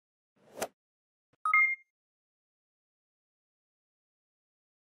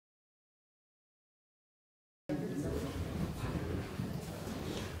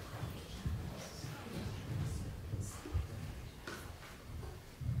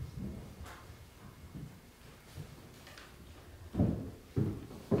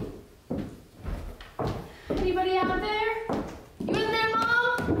out there? You in there,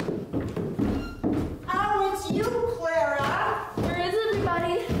 Mom? Oh, it's you, Clara. Where is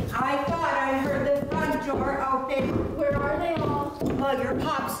everybody? I thought I heard the front door open. Where are they all? Well, your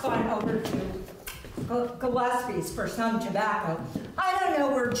pop's gone over to Gillespie's for some tobacco. I don't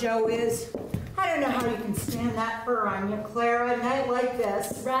know where Joe is. I don't know how you can stand that fur on you, Clara, a night like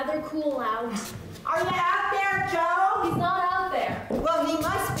this. Rather cool out. Are you out there, Joe? He's not out there. Well, he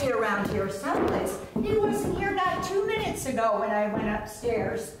must be around here someplace. He wasn't here not 2 minutes ago when I went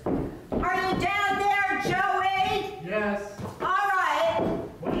upstairs. Are you down there, Joey? Yes. All right.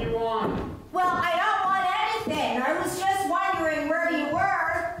 What do you want? Well, I don't want anything. I was just wondering where you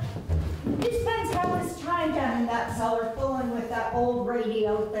were. He spends half his time down in that cellar fooling with that old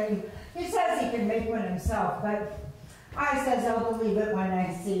radio thing. He says he can make one himself, but I says I'll believe it when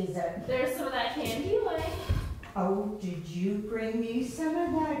I sees it. There's some of that candy away. Oh, did you bring me some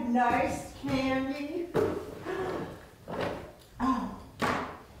of that nice candy? Oh,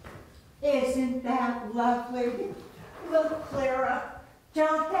 isn't that lovely? Look, Clara,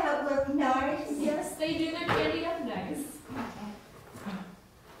 don't that look nice? Yes, they do their candy up nice.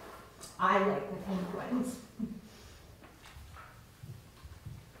 I like the pink ones.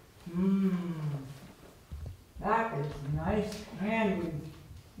 Mmm, that is nice candy,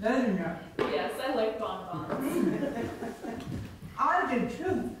 doesn't it? Yes, I like bonbons. I do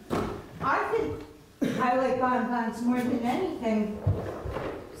too. I think I like bonbons more than anything.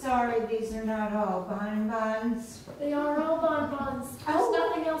 Sorry, these are not all bonbons. They are all bonbons. There's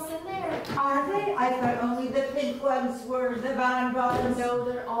nothing else in there. Are they? I thought only the pink ones were the bonbons. No,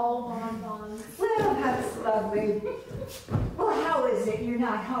 they're all bonbons. Well, that's lovely. Well, how is it you're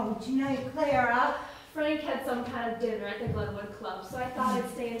not home tonight, Clara? Frank had some kind of dinner at the Glenwood Club, so I thought I'd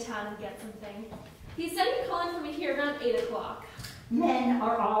stay in town and get something. He said he'd call in for me here around 8 o'clock. Men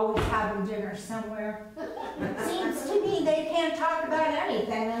are always having dinner somewhere. Seems to me they can't talk about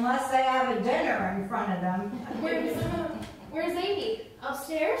anything unless they have a dinner in front of them. Where's Amy?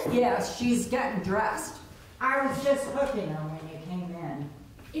 Upstairs? Yes, she's getting dressed. I was just hooking her when you came in.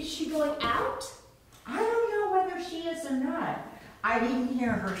 Is she going out? I don't know whether she is or not. I didn't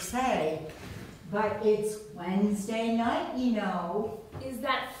hear her say, but it's Wednesday night, you know. Is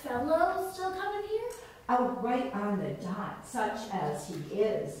that fellow still coming here? Oh, right on the dot, such as he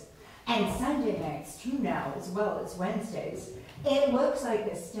is. And Sunday nights too now, as well as Wednesdays. It looks like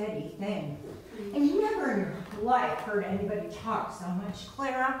a steady thing. And you never in your life heard anybody talk so much,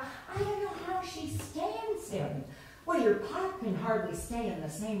 Clara. I don't know how she stands him. Well, your pop can hardly stay in the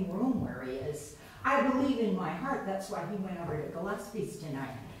same room where he is. I believe in my heart that's why he went over to Gillespie's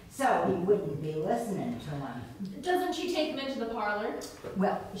tonight, so he wouldn't be listening to him. Doesn't she take him into the parlor?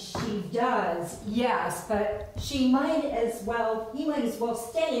 Well, she does, yes, but he might as well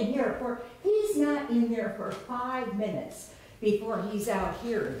stay in here he's not in there for 5 minutes before he's out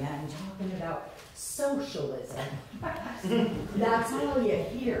here again talking about socialism. That's all you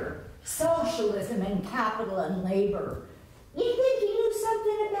hear. Socialism and capital and labor. You think he knew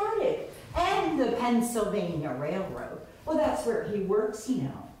something about it. And the Pennsylvania Railroad. Well, that's where he works, you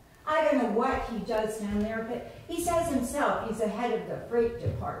know. I don't know what he does down there, but he says himself he's the head of the freight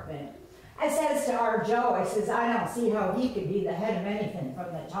department. I says to our Joe, I says, I don't see how he could be the head of anything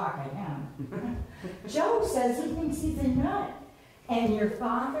from the talk of him. Joe says he thinks he's a nut. And your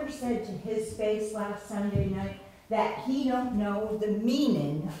father said to his face last Sunday night that he don't know the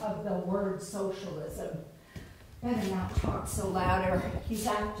meaning of the word socialism. Better not talk so louder. He's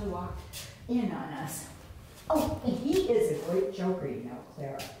apt to walk in on us. Oh, and he is a great joker, you know,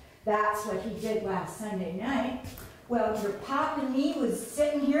 Clara. That's what he did last Sunday night. Well, your pop and me was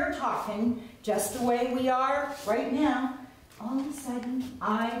sitting here talking just the way we are right now. All of a sudden,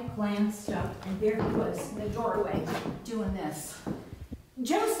 I glanced up, and there he was in the doorway doing this.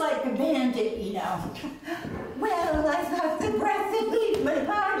 Just like a bandit, you know. Well, I thought the breath would leave my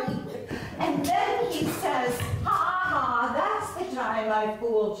body. And then he says, ha, that's the time I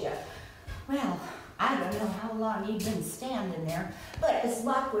fooled you. Well, I don't know how long he'd been standing there, but as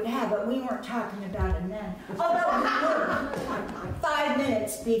luck would have it, we weren't talking about him then. Although we were 5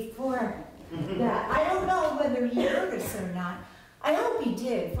 minutes before that. I don't know whether he heard us or not. I hope he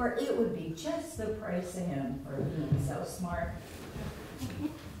did, for it would be just the price of him for being so smart.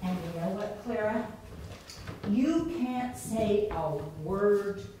 And you know what, Clara? You can't say a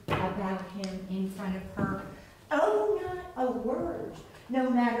word about him in front of her. Oh, not a word. No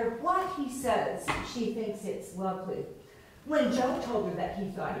matter what he says, she thinks it's lovely. When Joe told her that he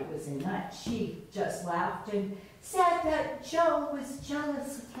thought he was a nut, she just laughed and said that Joe was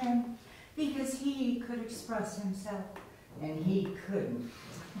jealous of him because he could express himself and he couldn't.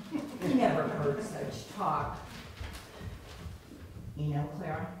 He never heard such talk. You know,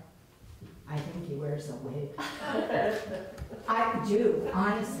 Clara, I think he wears a wig. I do,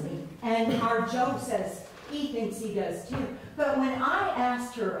 honestly. And our Joe says he thinks he does too. But when I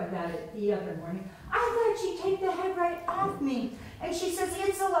asked her about it the other morning, I thought she'd take the head right off me. And she says,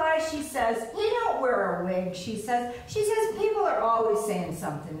 it's a lie. She says, he don't wear a wig, she says. She says, people are always saying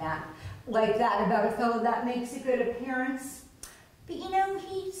something like that about a fellow that makes a good appearance. But you know,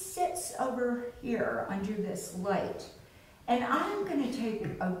 he sits over here under this light. And I'm going to take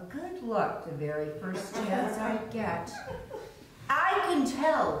a good look the very first chance I get. I can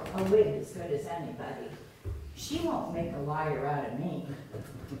tell a wig as good as anybody. She won't make a liar out of me.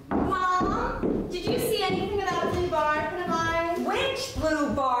 Mom, did you see anything of that blue bar pin of mine? Which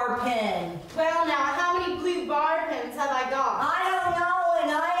blue bar pin? Well, now, how many blue bar pins have I got? I don't know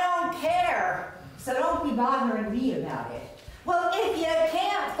and I don't care. So don't be bothering me about it. Well, if you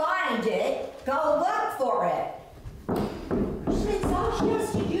can't find it, go look for it. All she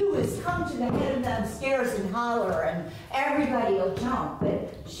has to do is come to the head of them stairs and holler and everybody will jump,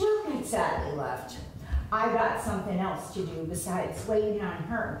 but she'll get sadly left. I got something else to do besides waiting on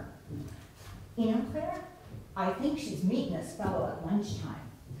her. You know, Claire, I think she's meeting this fellow at lunchtime,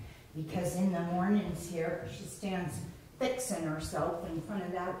 because in the mornings here, she stands fixing herself in front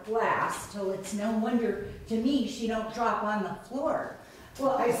of that glass till it's no wonder to me she don't drop on the floor.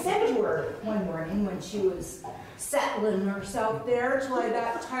 Well, I said to her one morning when she was settling herself there till I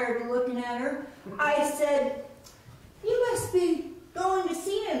got tired of looking at her, I said, you must be going to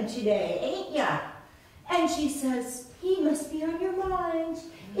see him today, ain't ya? And she says, he must be on your mind,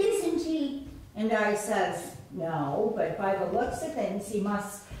 isn't he? And I says, no, but by the looks of things, he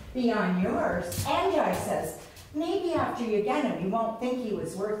must be on yours. And I says, maybe after you get him, you won't think he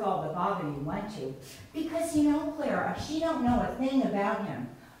was worth all the bother you went to. Because, you know, Clara, she don't know a thing about him.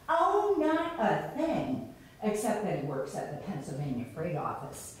 Oh, not a thing. Except that he works at the Pennsylvania Freight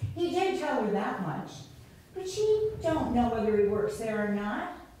Office. He did tell her that much. But she don't know whether he works there or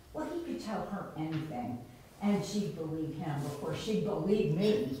not. Well, he could tell her anything. And she'd believe him before she'd believe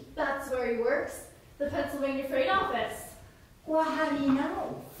me. That's where he works. The Pennsylvania Freight Office. Well, how do you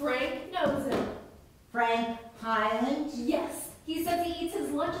know? Frank knows him. Frank Highland? Yes. He says he eats his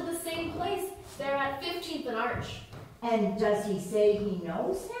lunch at the same place. They're at 15th and Arch. And does he say he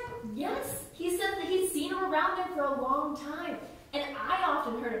knows him? Yes. He said that he's seen him around there for a long time. And I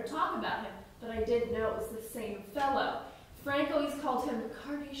often heard him talk about him, but I didn't know it was the same fellow. Frank always called him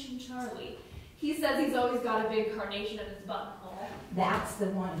Carnation Charlie. He says he's always got a big carnation in his buttonhole. That's the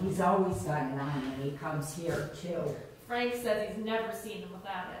one. He's always got it on when he comes here, too. Frank says he's never seen him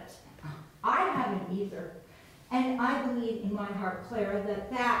without it. I haven't either. And I believe in my heart, Clara,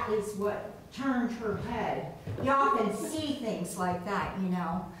 that that is what turned her head. You often see things like that, you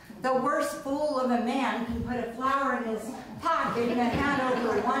know. The worst fool of a man can put a flower in his pocket and a hat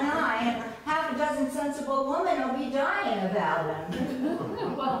over one eye, and half a dozen sensible women will be dying about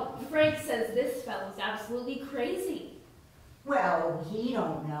him. Well, Frank says this fellow's absolutely crazy. Well, he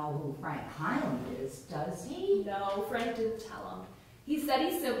don't know who Frank Highland is, does he? No, Frank didn't tell him. He said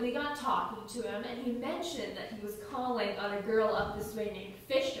he simply got talking to him, and he mentioned that he was calling on a girl up this way named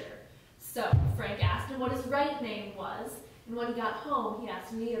Fisher. So Frank asked him what his right name was, and when he got home, he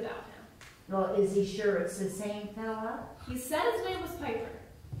asked me about him. Well, is he sure it's the same fella? He said his name was Piper.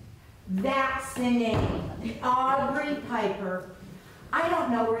 That's the name, Aubrey Piper. I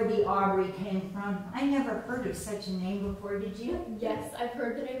don't know where the Aubrey came from. I never heard of such a name before, did you? Yes, I've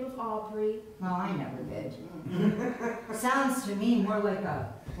heard the name of Aubrey. Well, I never did. Sounds to me more like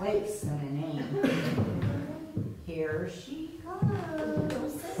a place than a name. Here she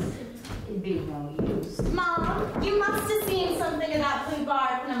comes. It'd be no use. Mom, you must have seen something of that blue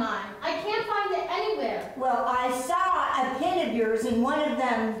bar pin of mine. I can't find it anywhere. Well, I saw a pin of yours in one of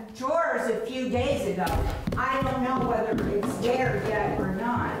them drawers a few days ago. I don't know whether it's there yet or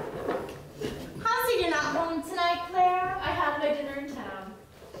not. How's it you're not home tonight, Claire? I had my dinner in town.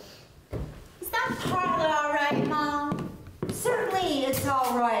 Is that parlor all right, Mom? Certainly it's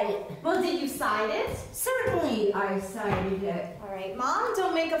all right. Well, did you sign it? Certainly I cited it. All right, Mom,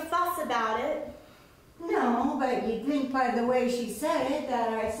 don't make a fuss about it. No, but you'd think by the way she said it that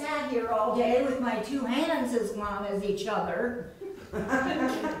I sat here all day with my two hands as long as each other.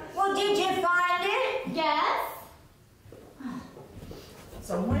 Well, did you find it? Yes? It's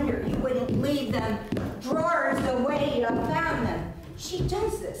a wonder you wouldn't leave them drawers the way you found them. She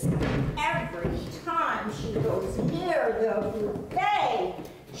does this every time she goes near the buffet.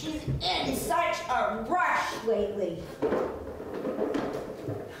 She's in such a rush lately.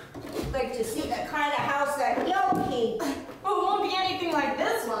 Like to see the kind of house that you'll keep. Oh, it won't be anything like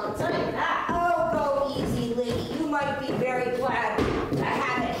this one, I'll tell you that. Oh, go easy, lady. You might be very glad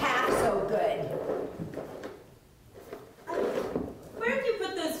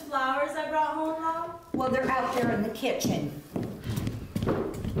Well, they're out there in the kitchen.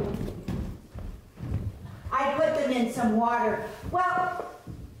 I put them in some water. Well,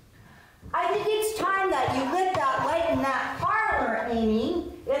 I think it's time that you lit that light in that parlor,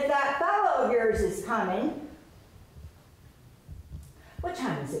 Amy, if that fellow of yours is coming. What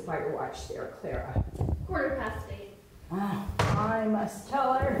time is it by your watch there, Clara? 8:15. Oh, I must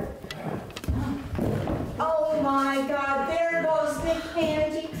tell her. Oh my God, there goes the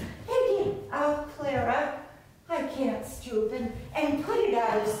candy. Pick it up, Clara. I can't stoop and put it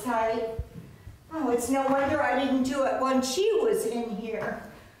out of sight. Oh, it's no wonder I didn't do it when she was in here.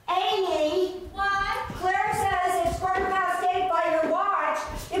 Amy! What? Claire says it's 8:15 by your watch.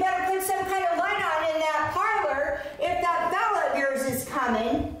 You better put some kind of light on in that parlor if that fella of yours is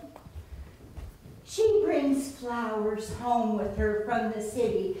coming. She brings flowers home with her from the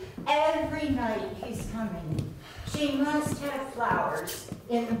city. Every night he's coming. She must have flowers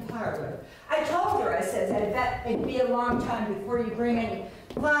in the parlor. I told her, I said, I bet it'd be a long time before you bring any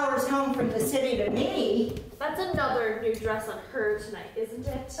flowers home from the city to me. That's another new dress on her tonight, isn't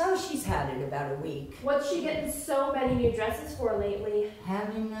it? Oh, she's had it about a week. What's she getting so many new dresses for lately?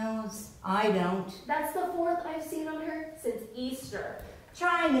 Heaven knows. I don't. That's the 4th I've seen on her since Easter.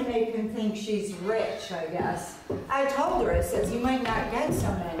 Trying to make him think she's rich, I guess. I told her, I says, you might not get so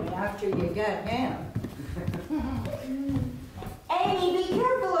many after you get him. Amy, be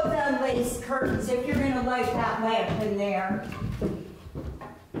careful of them lace curtains if you're going to light that lamp in there.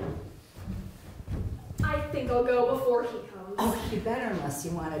 I think I'll go before he comes. Oh, you better, unless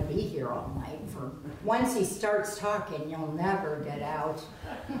you want to be here all night. For once he starts talking, you'll never get out.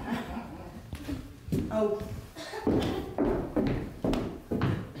 Oh.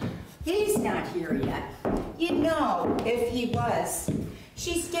 He's not here yet. You'd know if he was.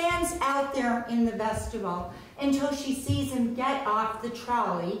 She stands out there in the vestibule until she sees him get off the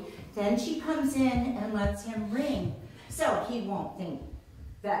trolley. Then she comes in and lets him ring, so he won't think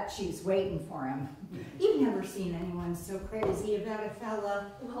that she's waiting for him. You've never seen anyone so crazy about a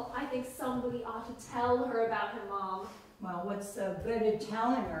fella. Well, I think somebody ought to tell her about him, Mom. Well, what's the good of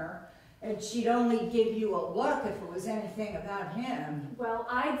telling her? And she'd only give you a look if it was anything about him. Well,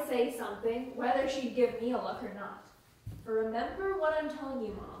 I'd say something, whether she'd give me a look or not. But remember what I'm telling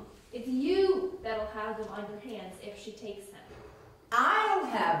you, Mom. It's you that'll have them on your hands if she takes him. I'll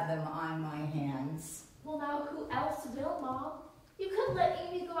have them on my hands. Well, now who else will, Mom? You could let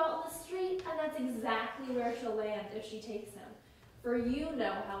Amy go out on the street, and that's exactly where she'll land if she takes him. For you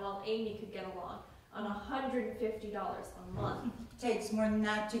know how well Amy could get along on $150 a month. Takes more than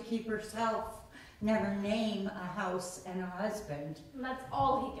that to keep herself. Never name a house and a husband. And that's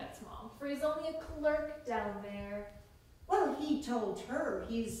all he gets, Mom, for he's only a clerk down there. Well, he told her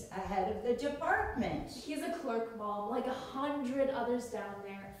he's ahead of the department. He's a clerk, Mom, like 100 others down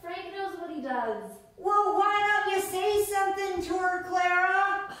there. Frank knows what he does. Well, why don't you say something to her,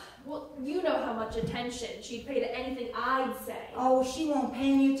 Clara? Well, you know how much attention she'd pay to anything I'd say. Oh, she won't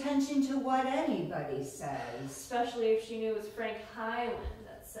pay any attention to what anybody says. Especially if she knew it was Frank Highland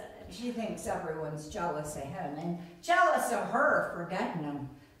that said it. She thinks everyone's jealous of him and jealous of her for getting him.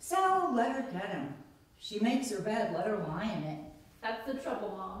 So let her get him. She makes her bed, let her lie in it. That's the trouble,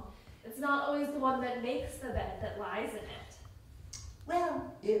 Mom. It's not always the one that makes the bed that lies in it.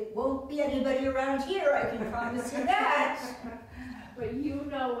 Well, it won't be anybody around here, I can promise you that. But you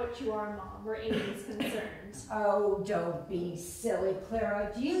know what you are, Mom, where Amy's concerned. Oh, don't be silly,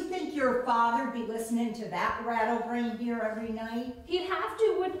 Clara. Do you think your father'd be listening to that rattlebrain here every night? He'd have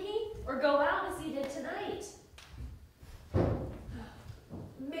to, wouldn't he? Or go out as he did tonight.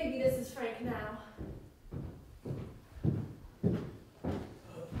 Maybe this is Frank now.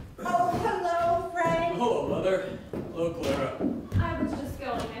 Oh, hello, Frank. Hello, Mother. Hello, Clara. I was just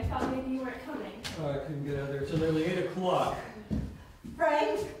going. I thought maybe you weren't coming. I couldn't get out there till nearly 8 o'clock.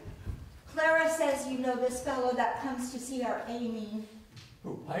 Frank, Clara says you know this fellow that comes to see our Amy.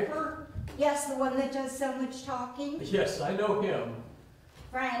 Who, Piper? Yes, the one that does so much talking. Yes, I know him.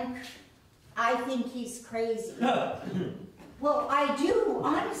 Frank, I think he's crazy. Well, I do,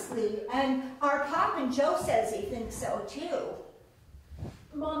 honestly, and our Pop and Joe says he thinks so, too.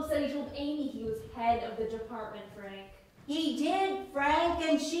 Mom said he told Amy he was head of the department, Frank. He did, Frank,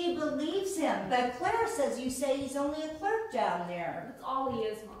 and she believes him. But Claire says you say he's only a clerk down there. That's all he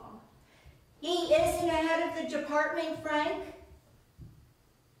is, Mom. He isn't ahead of the department, Frank?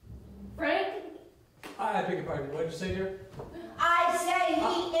 Frank? I beg your pardon. What did you say, dear? I say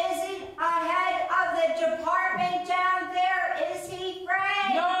he isn't ahead of the department down there, is he,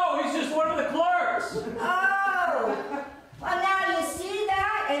 Frank? No, he's just one of the clerks. Oh! Well, now you see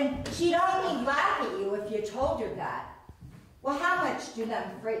that? And she'd only laugh at you if you told her that. Well, how much do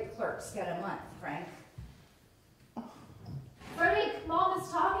them freight clerks get a month, Frank? Frank, Mom is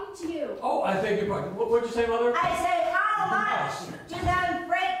talking to you. Oh, I beg your pardon. What'd you say, Mother? I said, how much do them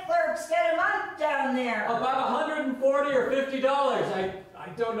freight clerks get a month down there? About $140 or $50. I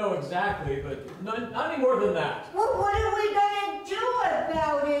don't know exactly, but not any more than that. Well, what are we gonna do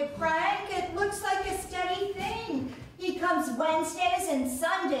about it, Frank? It looks like a steady thing. He comes Wednesdays and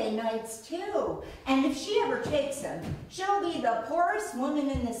Sunday nights too. And if she ever takes him, she'll be the poorest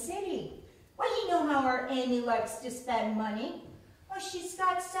woman in the city. Well, you know how our Amy likes to spend money. Well, she's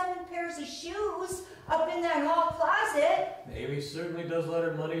got 7 pairs of shoes up in that hall closet. Amy certainly does let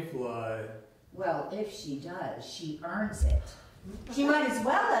her money fly. Well, if she does, she earns it. She might as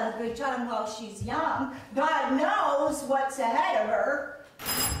well have a good time while she's young. God knows what's ahead of her.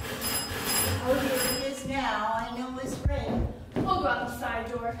 Oh, here it is now. I know his ring. We'll go out the side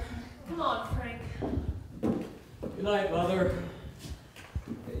door. Come on, Frank. Good night, Mother.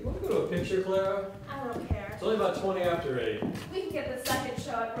 Hey, you want to go to a picture, Clara? I don't care. It's only about 20 after 8. We can get the second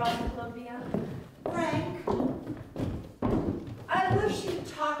show at Broadway Columbia. Frank, I wish you'd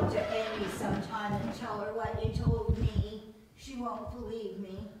talk to Amy sometime and tell her what you told me. She won't believe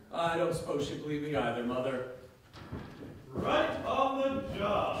me. I don't suppose she'd believe me either, Mother. Right on the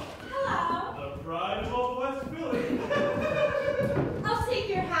job. Hello. The pride of old West Philly. I'll take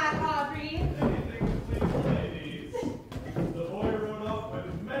your hat, Aubrey. Anything to please the ladies. The boy rode off with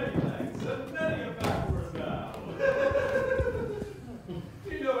many thanks and many a backward bow.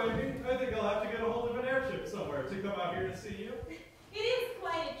 You know, Amy, I think I'll have to get a hold of an airship somewhere to come out here to see you. It is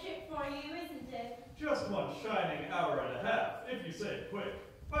quite a trip for you, isn't it? Just one shining hour and a half, if you say quick,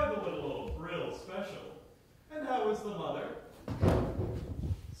 by the little old Brill special. And how is the mother?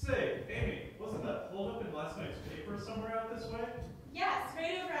 Say, Amy, wasn't that pulled up in last night's paper somewhere out this way? Yes,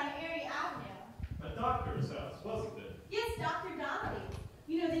 right over on Erie Avenue. A doctor's house, wasn't it? Yes, Dr. Donnelly.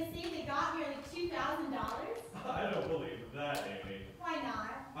 You know, they say they got nearly $2,000. I don't believe that, Amy. Why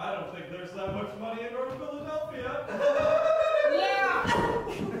not? I don't think there's that much money in North Philadelphia. Yeah!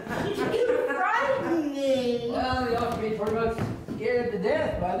 You frightened me. Well, you ought to be pretty much scared to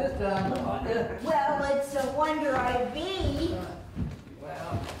death by this time. Well, it's a wonder I be.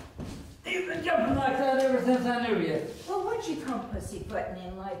 Well, you've been jumping like that ever since I knew you. Well, what'd you come pussyfooting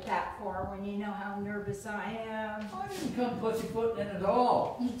in like that for when you know how nervous I am? I didn't come pussyfooting in at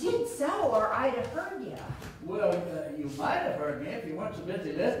all. You did so, or I'd have heard you. Well, you might have heard me if you weren't so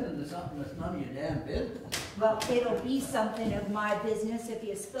busy listening to something that's none of your damn business. Well, it'll be something of my business if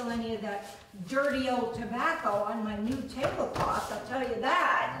you spill any of that dirty old tobacco on my new tablecloth, I'll tell you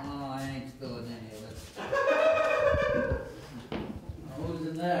that. Oh, I ain't spilling any of it. Who's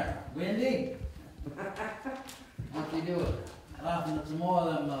in there? Windy? What's he doing? Laughing at some more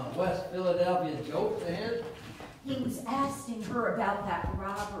of them West Philadelphia jokes of his? He was asking her about that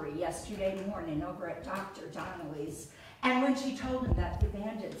robbery yesterday morning over at Dr. Donnelly's. And when she told him that the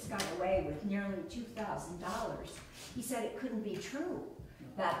bandits got away with nearly $2,000, he said it couldn't be true,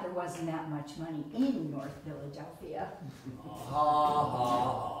 that there wasn't that much money in North Philadelphia. Ha ha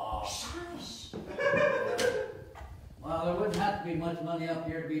ha. Shush! Well, there wouldn't have to be much money up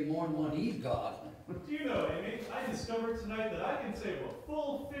here to be more than what he's got. Do you know, Amy, I discovered tonight that I can save a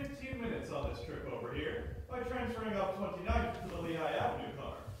full 15 minutes on this trip over here by transferring off 29th to the Lehigh Avenue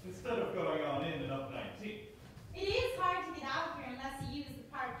car, instead of going on in and up 19th. It is hard to get out here unless you use the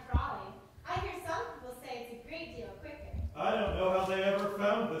park trolley. I hear some people say it's a great deal quicker. I don't know how they ever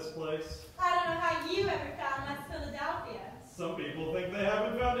found this place. I don't know how you ever found West Philadelphia. Some people think they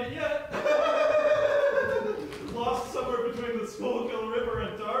haven't found it yet. Lost somewhere between the Schuylkill River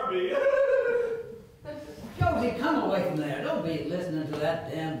and Darby. Josie, come away from there. Don't be listening to that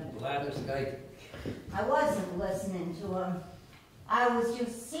damn blatherskite. I wasn't listening to him. I was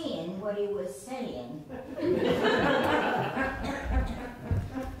just seeing what he was saying.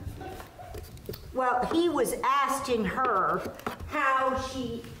 Well, he was asking her how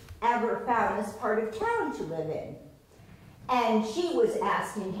she ever found this part of town to live in. And she was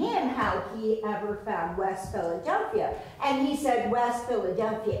asking him how he ever found West Philadelphia. And he said West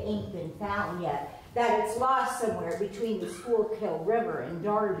Philadelphia ain't been found yet, that it's lost somewhere between the Schuylkill River and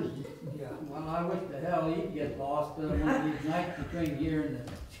Darby. Yeah, well, I wish the hell he'd get lost one of these nights between here and the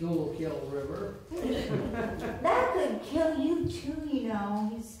Schuylkill River. That could kill you too, you know.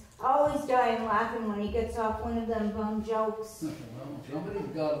 He's always dying laughing when he gets off one of them bum jokes. Well, somebody's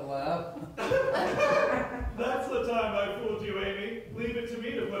got to laugh. That's the time I fooled you, Amy. Leave it to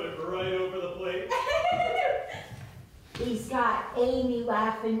me to put it right over the plate. He's got Amy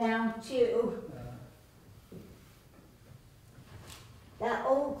laughing now too. That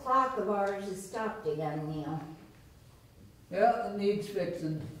old clock of ours is stopped again, Neil. Yeah, it needs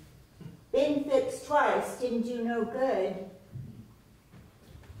fixing. Been fixed twice, didn't do no good.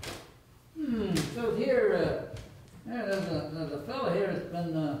 So here, there's a fella here that's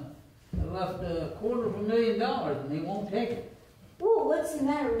been left $250,000 and he won't take it. Well, what's the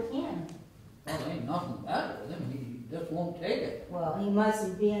matter with him? Well, there ain't nothing the matter with him. He just won't take it. Well, he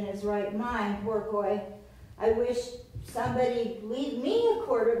mustn't be in his right mind, poor boy. I wish somebody'd leave me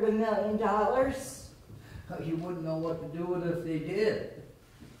 $250,000. You wouldn't know what to do with it if they did.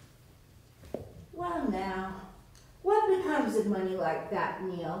 Well, now, what becomes of money like that,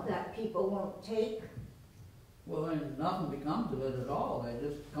 Neil, that people won't take? Well, then nothing becomes of it at all. They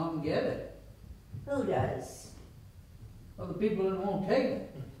just come and get it. Who does? Well, the people that won't take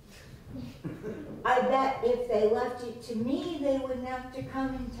it. I bet if they left it to me, they wouldn't have to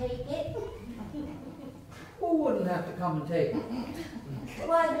come and take it. Who wouldn't have to come and take it?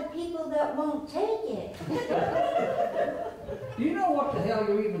 Why, the people that won't take it. Do you know what the hell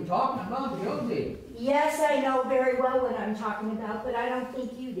you're even talking about, Josie? Yes, I know very well what I'm talking about, but I don't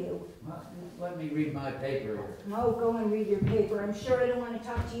think you do. Well, let me read my paper here. Oh, go and read your paper. I'm sure I don't want to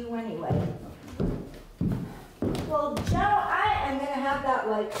talk to you anyway. Well, Joe, I am going to have that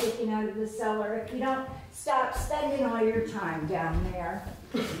light taken out of the cellar if you don't stop spending all your time down there.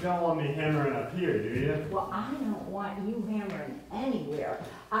 You don't want me hammering up here, do you? Well, I don't want you hammering anywhere.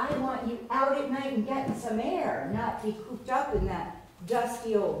 I want you out at night and getting some air, not be cooped up in that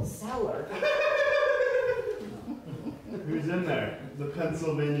dusty old cellar. Who's in there? The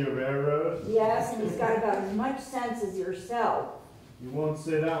Pennsylvania Railroad? Yes, and he's got about as much sense as yourself. You won't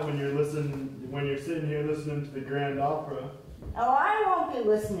say that when you're sitting here listening to the Grand Opera. Oh, I won't be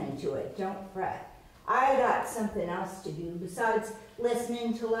listening to it. Don't fret. I got something else to do besides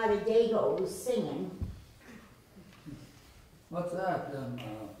listening to a lot of Dagos singing. What's that?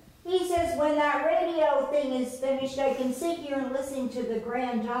 He says when that radio thing is finished, I can sit here and listen to the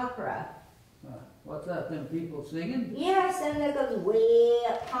Grand Opera. What's that? Them people singing? Yes, and it goes way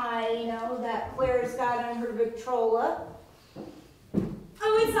up high, you know, that Claire's got on her Victrola.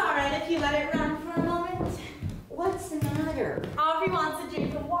 Oh, it's all right if you let it run for a moment. What's the matter? Aubrey wants a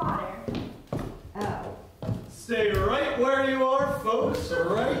drink of water. Oh. Stay right where you are, folks.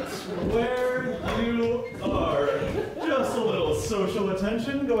 Right where you are. Just a little social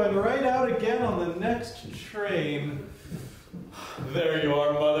attention going right out again on the next train. There you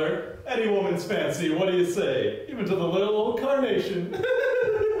are, Mother. Any woman's fancy, what do you say? Even to the little old carnation.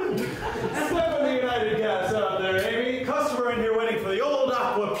 Step in the United Gas out there, Amy. Customer in here waiting for the old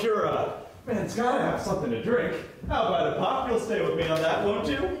Aqua Pura. Man, it's gotta have something to drink. How about a pop? You'll stay with me on that, won't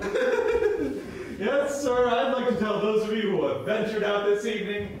you? Yes, sir, I'd like to tell those of you who have ventured out this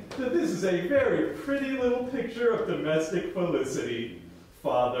evening that this is a very pretty little picture of domestic felicity.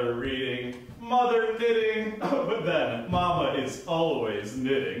 Father reading, mother knitting, but then mama is always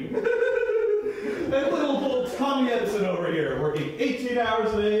knitting. And little old Tommy Edison over here working 18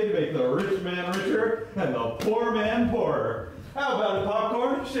 hours a day to make the rich man richer and the poor man poorer. How about a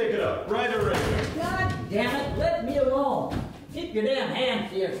popcorn? Shake it up, right or right. God damn it, let me alone. Keep your damn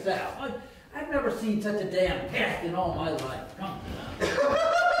hands to yourself. I've never seen such a damn pest in all my life. Come on.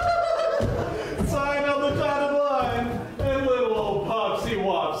 Sign on the dotted line. And little old Popsy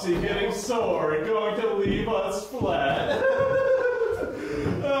Wopsy getting sore and going to leave us flat.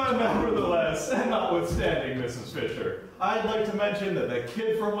 Nevertheless, and notwithstanding, Mrs. Fisher, I'd like to mention that the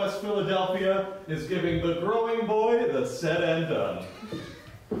kid from West Philadelphia is giving the growing boy the said and done.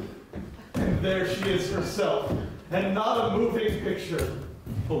 And there she is herself, and not a moving picture,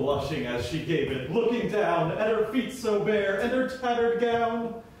 blushing as she gave it, looking down at her feet so bare and her tattered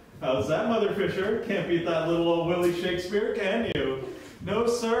gown. How's that, Mother Fisher? Can't beat that little old Willie Shakespeare, can you? No,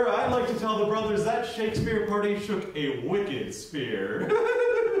 sir, I'd like to tell the brothers that Shakespeare party shook a wicked spear.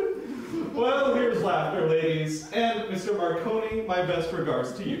 Well, here's laughter, ladies. And Mr. Marconi, my best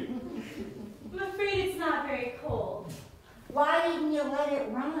regards to you. I'm afraid it's not very cold. Why didn't you let it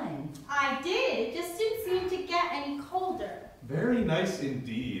run? I did. It just didn't seem to get any colder. Very nice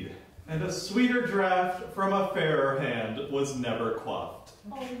indeed. And a sweeter draft from a fairer hand was never quaffed.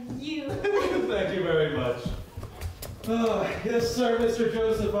 Oh, you. Thank you very much. Yes, sir, Mr.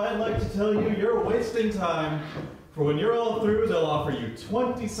 Joseph, I'd like to tell you you're wasting time. For when you're all through, they'll offer you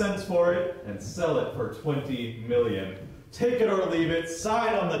 20 cents for it and sell it for 20 million. Take it or leave it,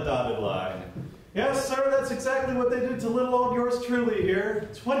 sign on the dotted line. Yes, sir, that's exactly what they did to little old yours truly here.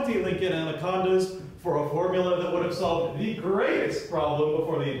 20 Lincoln Anacondas for a formula that would have solved the greatest problem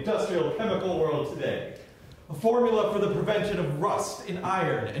before the industrial chemical world today. A formula for the prevention of rust in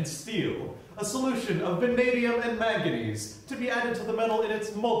iron and steel. A solution of vanadium and manganese to be added to the metal in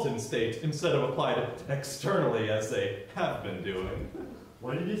its molten state instead of applied externally as they have been doing.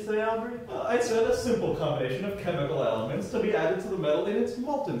 What did you say, Aubrey? I said a simple combination of chemical elements to be added to the metal in its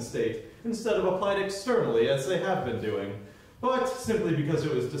molten state, instead of applied externally as they have been doing. But simply because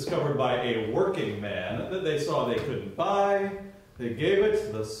it was discovered by a working man that they saw they couldn't buy, they gave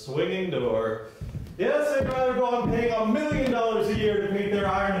it the swinging door. Yes, they'd rather go on paying $1 million a year to paint their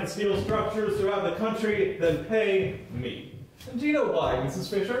iron and steel structures throughout the country than pay me. Do you know why,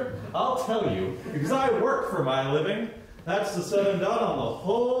 Mrs. Fisher? I'll tell you, because I work for my living. That's the said and done on the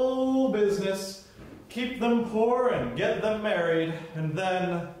whole business. Keep them poor and get them married, and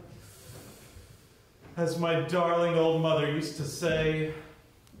then, as my darling old mother used to say,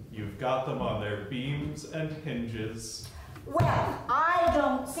 you've got them on their beams and hinges. Well, I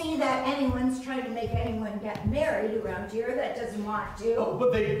don't see that anyone's trying to make anyone get married around here that doesn't want to. Oh,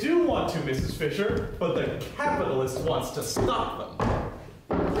 but they do want to, Mrs. Fisher, but the capitalist wants to stop them.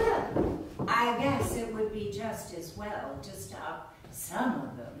 Well, I guess it would be just as well to stop some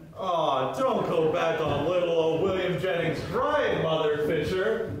of them. Aw, don't go back on little old William Jennings Bryan, Mother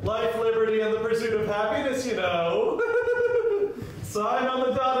Fisher. Life, liberty, and the pursuit of happiness, you know. Sign on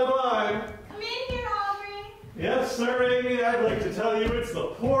the dotted line. Come in here, Aubrey. Yes, sir, Amy, I'd like to tell you it's the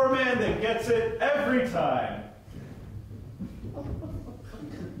poor man that gets it every time.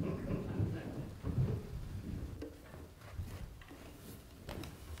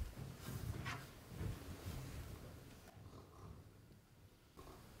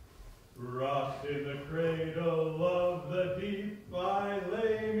 Rocked in the cradle of the deep, I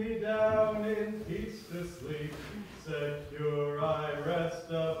lay me down in peace to sleep. Secure I rest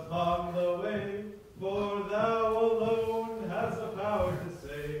upon the wave, for thou alone hast the power to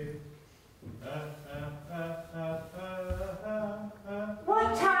save.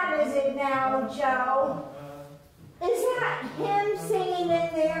 What time is it now, Joe? Is that him singing in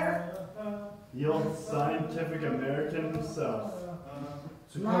there? The old Scientific American himself.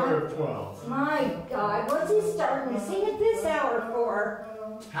 It's a quarter of 12. My God, what's he starting to sing at this hour for?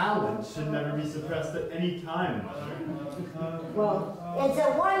 Talent should never be suppressed at any time, Mother. Well, it's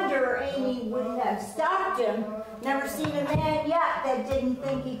a wonder Amy wouldn't have stopped him. Never seen a man yet that didn't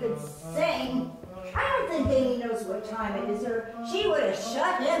think he could sing. I don't think Amy knows what time it is, or she would have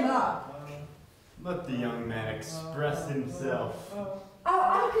shut him up. Let the young man express himself. Oh,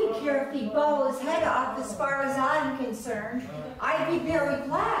 I could care if he'd bow his head off as far as I'm concerned. I'd be very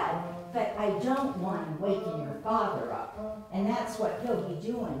glad, but I don't want him waking your father up. And that's what he'll be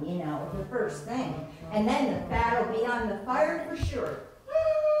doing, you know, the first thing. And then the fat will be on the fire for sure.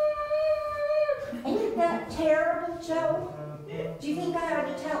 Ain't that terrible, Joe? Do you think I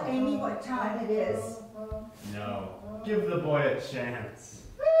ought to tell Amy what time it is? No. Give the boy a chance.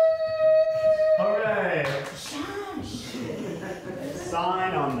 Hooray! Shush!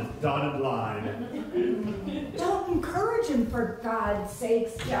 Sign on the dotted line. Don't encourage him, for God's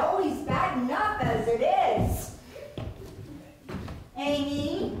sakes, Joe. He's bad enough as it is.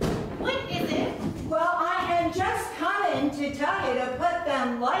 Amy? What is it? Well, I am just coming to tell you to put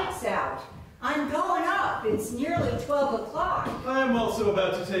them lights out. I'm going up. It's nearly 12 o'clock. I'm also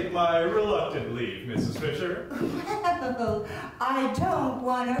about to take my reluctant leave, Mrs. Fisher. Well, I don't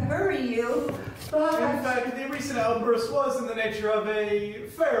want to hurry you, but... In fact, the recent outburst was in the nature of a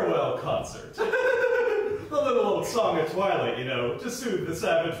farewell concert. The little old song at twilight, you know, to soothe the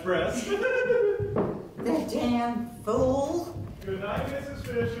savage breast. The damn fool. Good night, Mrs.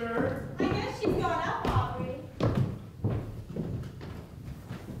 Fisher. I guess she's going up, Aubrey.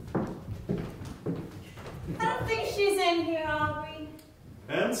 I don't think she's in here, Aubrey.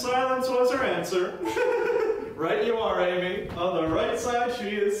 And silence was her answer. Right you are, Amy. On the right side, she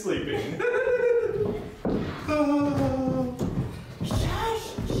is sleeping.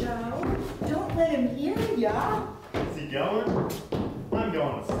 Shush, Joe. Don't let him hear ya. Is he going? I'm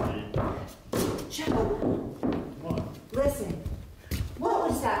going to sleep. Joe, What? listen. What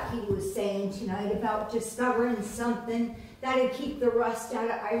was that he was saying tonight about discovering something that'd keep the rust out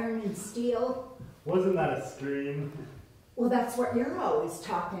of iron and steel? Wasn't that a stream? Well, that's what you're always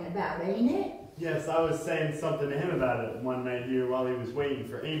talking about, ain't it? Yes, I was saying something to him about it one night here while he was waiting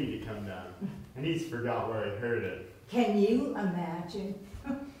for Amy to come down. And he's forgot where he heard it. Can you imagine?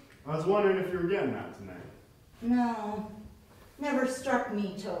 I was wondering if you were getting that tonight. No, never struck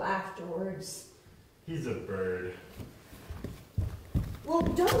me till afterwards. He's a bird. Well,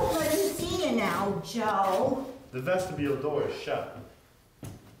 don't let him see you now, Joe. The vestibule door is shut.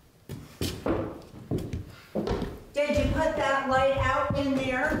 Did you put that light out in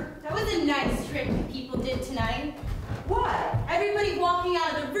there? That was a nice trick you people did tonight. What? Everybody walking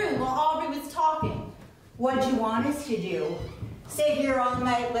out of the room while Aubrey was talking. What'd you want us to do? Sit here all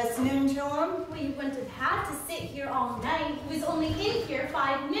night listening to him? Well, you wouldn't have had to sit here all night. He was only in here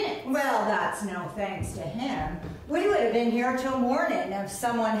 5 minutes. Well, that's no thanks to him. We would have been here till morning if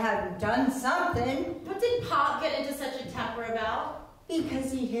someone hadn't done something. What did Pop get into such a temper about?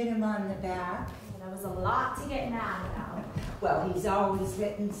 Because he hit him on the back. Well, that was a lot to get mad about. Well, he's always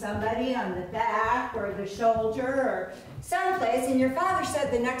hitting somebody on the back or the shoulder or someplace, and your father said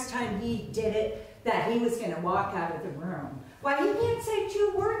the next time he did it that he was going to walk out of the room. Why, he can't say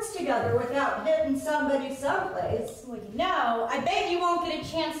 2 words together without hitting somebody someplace. Well, you know, I bet you won't get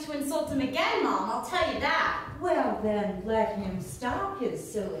a chance to insult him again, Mom, I'll tell you that. Well, then let him stop his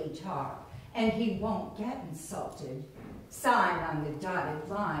silly talk, and he won't get insulted. Sign on the dotted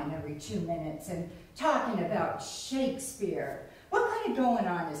line every 2 minutes and talking about Shakespeare. What kind of going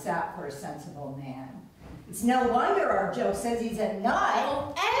on is that for a sensible man? It's no wonder our Joe says he's a nut.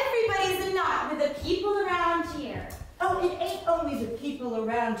 Oh, everybody's a nut with the people around here. Oh, it ain't only the people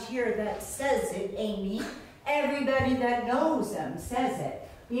around here that says it, Amy. Everybody that knows him says it.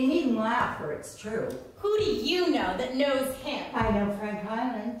 You needn't laugh, for it's true. Who do you know that knows him? I know Frank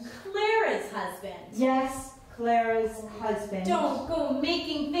Highland. Clara's husband. Yes, Clara's husband. Don't go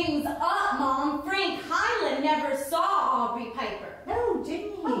making things up, Mom. Frank Highland never saw Aubrey Piper. No,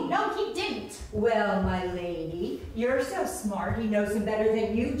 didn't he? Oh, no, he didn't. Well, my lady, you're so smart, he knows him better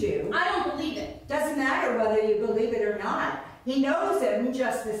than you do. I don't believe it. Doesn't matter whether you believe it or not. He knows him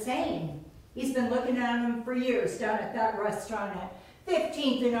just the same. He's been looking at him for years down at that restaurant at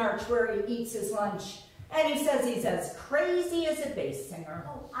 15th and Arch where he eats his lunch. And he says he's as crazy as a bass singer.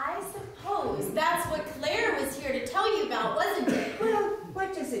 Oh, I suppose that's what Clara was here to tell you about, wasn't it? Well,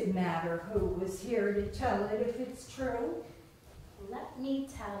 what does it matter who was here to tell it if it's true? Let me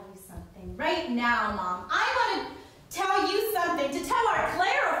tell you something right now, Mom. I want to tell you something to tell our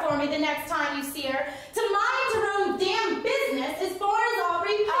Clara for me the next time you see her. To mind her own damn business as far as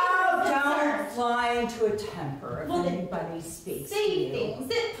Aubrey Piper is concerned. Don't fly into a temper if anybody speaks to Say you. things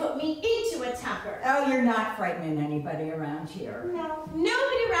that put me into a temper. Oh, you're not frightening anybody around here. No,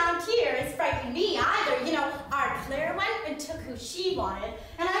 nobody around here is frightening me either. You know, our Clara went and took who she wanted,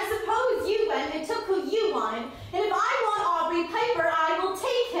 and I suppose you went and took who you wanted, and if I want Aubrey Piper, I will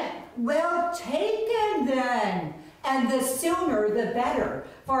take him. Well, take him then. And the sooner the better,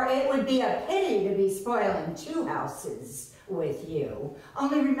 for it would be a pity to be spoiling 2 houses with you.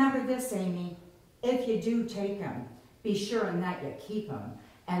 Only remember this, Amy, if you do take him, be sure and that you keep him,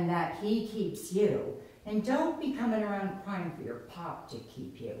 and that he keeps you. And don't be coming around crying for your pop to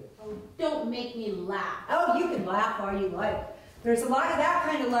keep you. Oh, don't make me laugh. Oh, you can laugh all you like. There's a lot of that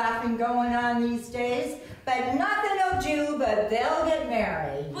kind of laughing going on these days, but nothing will do but they'll get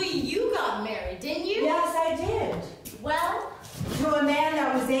married. Well, you got married, didn't you? Yes, I did. Well, To a man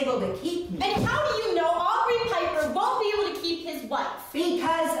that was able to keep me. and how do you know Aubrey Piper won't be able to keep his wife?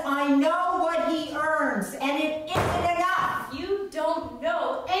 Because I know what he earns, and it isn't enough. You don't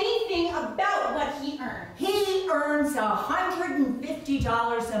know anything about what he earns. He earns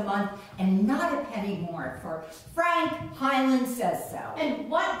 $150 a month and not a penny more, for Frank Highland says so. And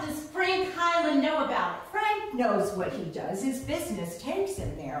what does Frank Highland know about it? Frank knows what he does. His business takes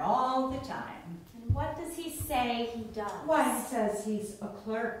him there all the time. And what does he say he does? Why, he says he's a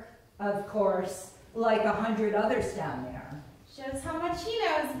clerk, of course, like 100 others down there. Shows how much he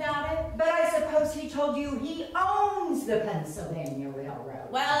knows about it. But I suppose he told you he owns the Pennsylvania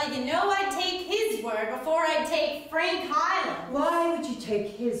Railroad. Well, you know I'd take his word before I'd take Frank Highland. Why would you take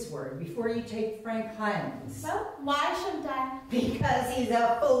his word before you take Frank Highland's? Well, why shouldn't I? Because he's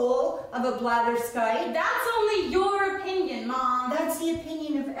a fool of a blatherskite. That's only your opinion, Mom. That's the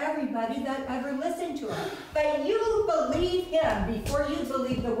opinion of everybody that ever listened to him. But you believe him before you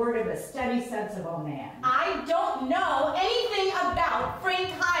believe the word of a steady, sensible man. I don't know anything about Frank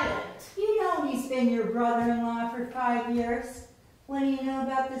Highland. You know he's been your brother-in-law for 5 years. What do you know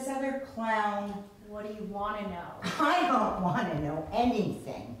about this other clown? What do you want to know? I don't want to know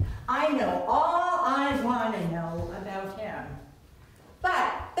anything. I know all I want to know about him.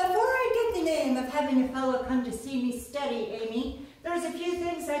 But before I get the name of having a fellow come to see me steady, Amy, there's a few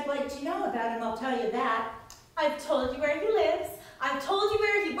things I'd like to know about him, I'll tell you that. I've told you where he lives. I've told you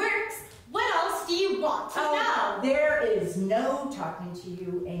where he works. What else do you want to know? There is no talking to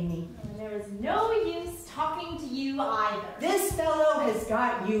you, Amy. And there is no use talking to you either. This fellow has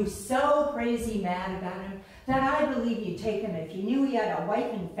got you so crazy mad about him that I believe you'd take him if you knew he had a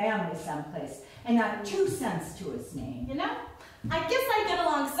wife and family someplace and not 2 cents to his name. You know, I guess I get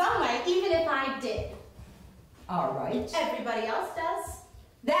along some way, even if I did. All right. Everybody else does.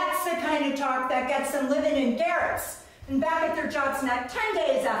 That's the kind of talk that gets them living in garrets and back at their jobs not 10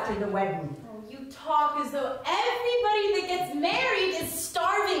 days after the wedding. Oh, you talk as though everybody that gets married is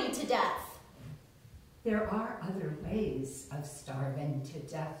starving to death. There are other ways of starving to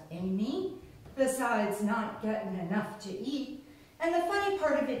death, Amy, besides not getting enough to eat. And the funny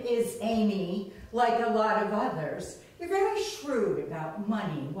part of it is, Amy, like a lot of others, you're very shrewd about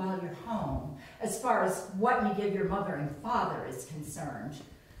money while you're home, as far as what you give your mother and father is concerned.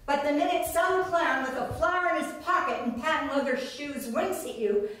 But the minute some clown with a flower in his pocket and patent leather shoes winks at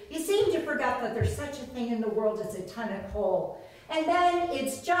you, you seem to forget that there's such a thing in the world as a ton of coal. And then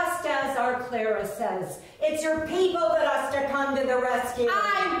it's just as our Clara says, it's your people that has to come to the rescue.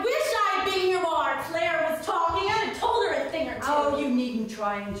 I wish I'd been here while our Claire was talking. I'd have told her a thing or two. Oh, you needn't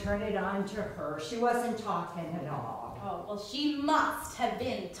try and turn it on to her. She wasn't talking at all. Oh, well, she must have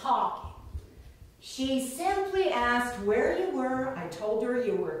been talking. She simply asked where you were. I told her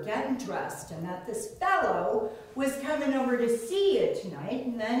you were getting dressed and that this fellow was coming over to see you tonight.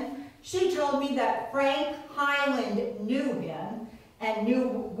 And then she told me that Frank Highland knew him and knew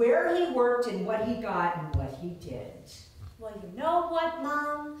where he worked and what he got and what he did. Well, you know what,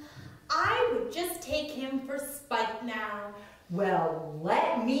 Mom? I would just take him for spite now. Well,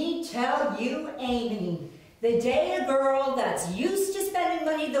 let me tell you, Amy, the day a girl that's used to spending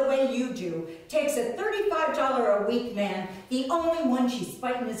money the way you do takes a $35 a week man, the only one she's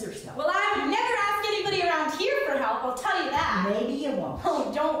fighting is herself. Well, I would never ask anybody around here for help, I'll tell you that. Maybe you won't.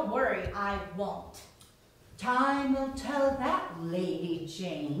 Oh, don't worry, I won't. Time will tell that, Lady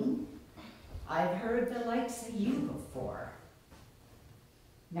Jane. I've heard the likes of you before.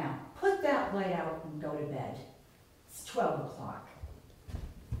 Now, put that light out and go to bed. It's 12 o'clock.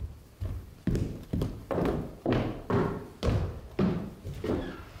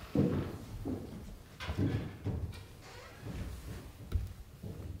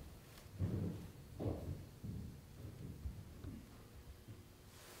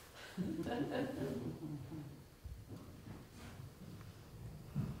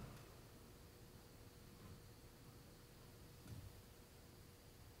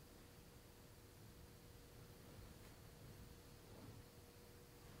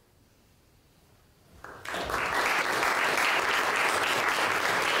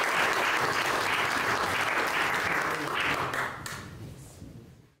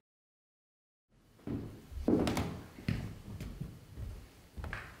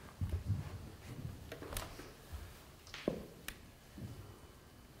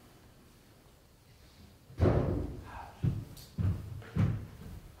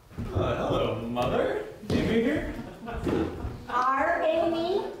 Hello, Mother. Amy here? Are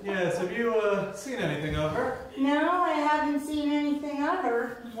Amy? Yes, have you seen anything of her? No, I haven't seen anything of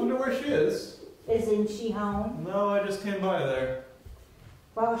her. Wonder where she is. Isn't she home? No, I just came by there.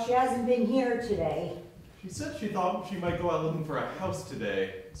 Well, she hasn't been here today. She said she thought she might go out looking for a house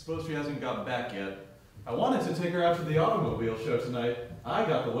today. Suppose she hasn't got back yet. I wanted to take her out to the automobile show tonight. I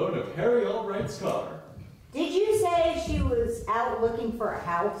got the loan of Harry Albright's car. Did you say she was out looking for a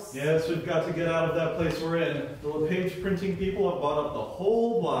house? Yes, we've got to get out of that place we're in. The LePage printing people have bought up the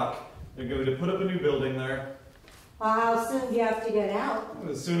whole block. They're going to put up a new building there. Well, how soon do you have to get out?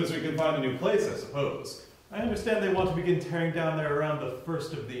 As soon as we can find a new place, I suppose. I understand they want to begin tearing down there around the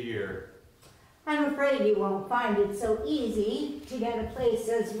 1st of the year. I'm afraid you won't find it so easy to get a place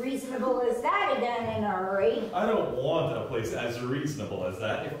as reasonable as that again in a hurry. I don't want a place as reasonable as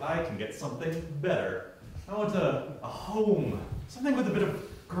that if I can get something better. I want a home, something with a bit of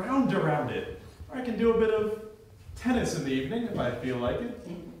ground around it, where I can do a bit of tennis in the evening if I feel like it.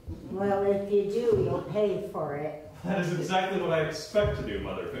 Well, if you do, you'll pay for it. That is exactly what I expect to do,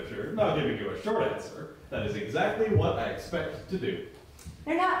 Mother Fisher. Not giving you a short answer. That is exactly what I expect to do.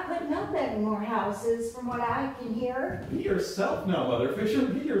 They're not putting up any more houses from what I can hear. Be yourself now, Mother Fisher.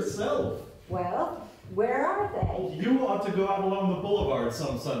 Be yourself. Well, where are they? You ought to go out along the boulevard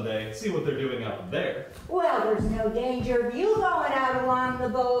some Sunday and see what they're doing out there. Well, there's no danger of you going out along the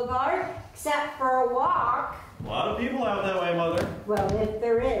boulevard, except for a walk. A lot of people out that way, Mother. Well, if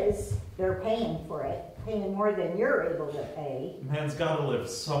there is, they're paying for it. Paying more than you're able to pay. Man's got to live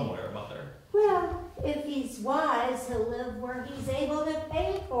somewhere, Mother. Well, if he's wise, he'll live where he's able to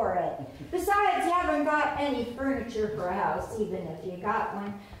pay for it. Besides, you haven't got any furniture for a house, even if you got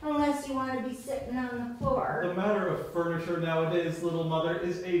one, unless you want to be sitting on the floor. The matter of furniture nowadays, little Mother,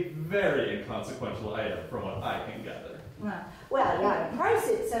 is a very inconsequential item from what I can gather. Well, you ought to price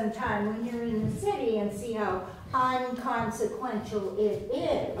it sometime when you're in the city and see how unconsequential it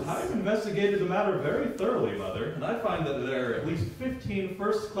is. I've investigated the matter very thoroughly, Mother, and I find that there are at least 15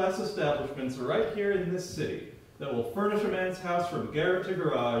 first-class establishments right here in this city that will furnish a man's house from garret to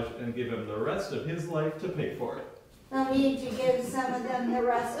garage and give him the rest of his life to pay for it. They'll need to give some of them the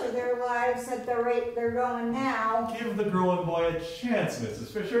rest of their lives at the rate they're going now. Give the growing boy a chance, Mrs.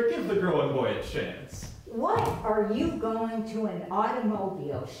 Fisher. Give the growing boy a chance. What are you going to an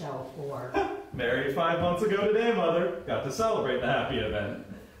automobile show for? Married 5 months ago today, Mother. Got to celebrate the happy event.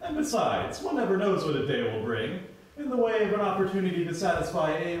 And besides, one never knows what a day will bring, in the way of an opportunity to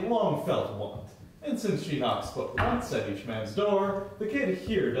satisfy a long-felt want. And since she knocks but once at each man's door, the kid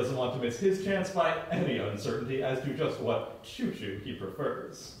here doesn't want to miss his chance by any uncertainty as to just what choo-choo he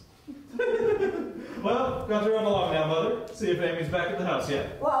prefers. Well, got to run along now, Mother. See if Amy's back at the house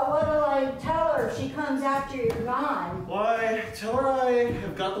yet. Well, what'll I tell her if she comes after you're gone? Why, tell her I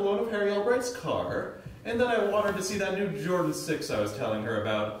have got the loan of Harry Albright's car, and that I want her to see that new Jordan 6 I was telling her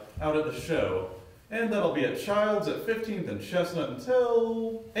about out at the show. And that'll be at Child's at 15th and Chestnut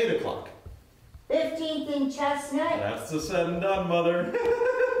until 8 o'clock. 15th and Chestnut? That's the said and done, Mother.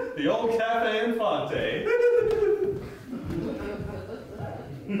 The old Cafe Infante.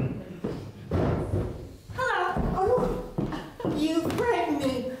 Hello. Oh, you frightened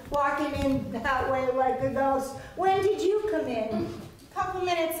me, walking in that way like a ghost. When did you come in? A couple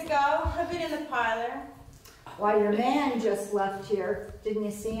minutes ago. I've been in the parlor. Why, your man just left here. Didn't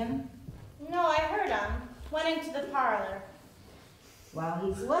you see him? No, I heard him. Went into the parlor. Well,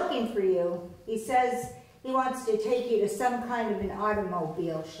 he's looking for you. He says he wants to take you to some kind of an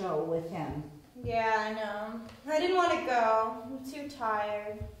automobile show with him. Yeah, I know. I didn't want to go. I'm too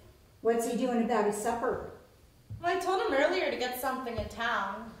tired. What's he doing about his supper? Well, I told him earlier to get something in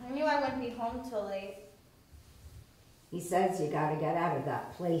town. I knew I wouldn't be home till late. He says you gotta get out of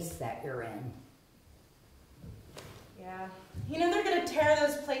that place that you're in. Yeah. You know they're gonna tear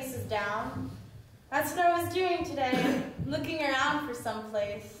those places down. That's what I was doing today, looking around for some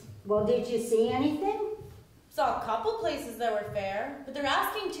place. Well, did you see anything? Saw a couple places that were fair, but they're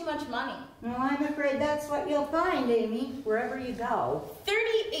asking too much money. Well, I'm afraid that's what you'll find, Amy, wherever you go.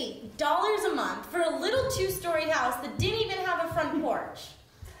 $38 a month for a little two-story house that didn't even have a front porch.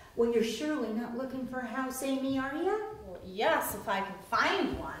 Well, you're surely not looking for a house, Amy, are you? Well, yes, if I can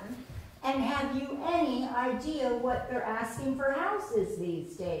find one. And have you any idea what they're asking for houses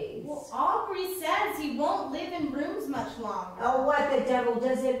these days? Well, Aubrey says he won't live in rooms much longer. Oh, what the devil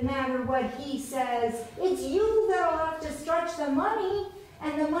does it matter what he says? It's you that'll have to stretch the money,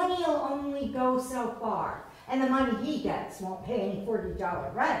 and the money will only go so far. And the money he gets won't pay any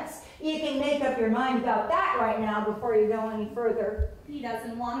 $40 rents. You can make up your mind about that right now before you go any further. He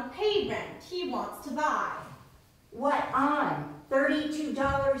doesn't want to pay rent. He wants to buy. What on?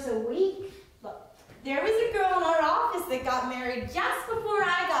 $32 a week? Look, there was a girl in our office that got married just before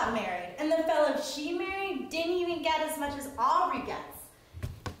I got married. And the fellow she married didn't even get as much as Aubrey gets.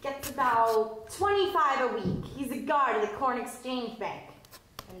 Gets about $25 a week. He's a guard at the Corn Exchange Bank.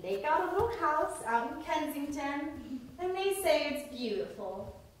 And they got a little house out in Kensington. And they say it's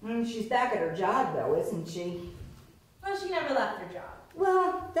beautiful. She's back at her job, though, isn't she? Well, she never left her job.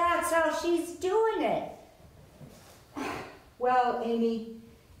 Well, that's how she's doing it. Well, Amy,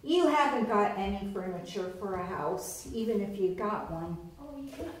 you haven't got any furniture for a house, even if you got one. Oh, you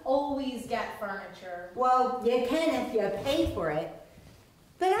can always get furniture. Well, you can if you pay for it.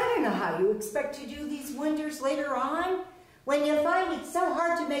 But I don't know how you expect to do these wonders later on, when you find it so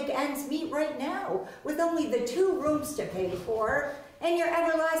hard to make ends meet right now, with only the 2 rooms to pay for, and your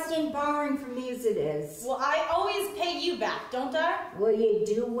everlasting borrowing from me as it is. Well, I always pay you back, don't I? Well, you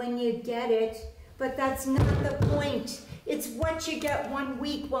do when you get it, but that's not the point. It's what you get one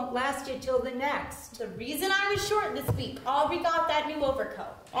week won't last you till the next. The reason I was short this week, Aubrey got that new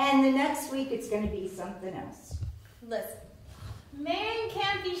overcoat. And the next week it's going to be something else. Listen, man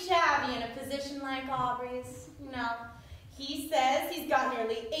can't be shabby in a position like Aubrey's. You know, he says he's got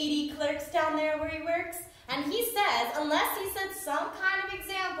nearly 80 clerks down there where he works, and he says unless he sets some kind of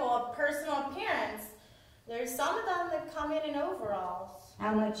example of personal appearance, there's some of them that come in overalls.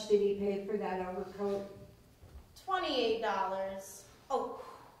 How much did he pay for that overcoat? $28. Oh,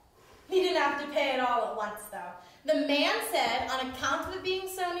 he didn't have to pay it all at once, though. The man said, on account of it being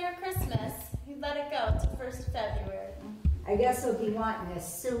so near Christmas, he'd let it go till 1st of February. I guess he'll be wanting a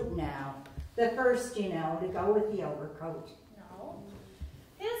suit now. The first, you know, to go with the overcoat. No.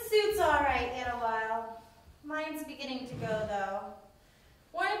 His suit's all right in a while. Mine's beginning to go, though.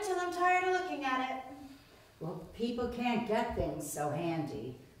 Wait until I'm tired of looking at it. Well, people can't get things so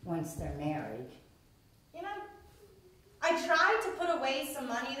handy once they're married. You know, I tried to put away some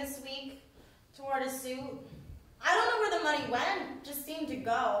money this week toward a suit. I don't know where the money went, it just seemed to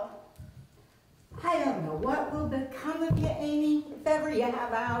go. I don't know what will become of you, Amy, if ever you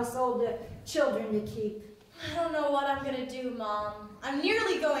have a household of children to keep. I don't know what I'm gonna do, Mom. I'm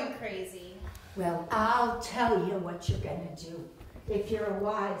nearly going crazy. Well, I'll tell you what you're gonna do. If you're a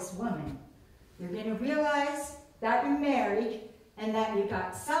wise woman, you're gonna realize that you're married and that you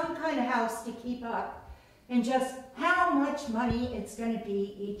got some kind of house to keep up and just how much money it's gonna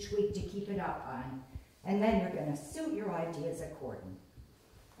be each week to keep it up on. And then you're gonna suit your ideas according.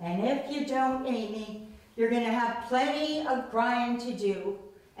 And if you don't, Amy, you're gonna have plenty of crying to do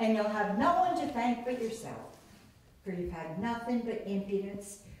and you'll have no one to thank but yourself. For you've had nothing but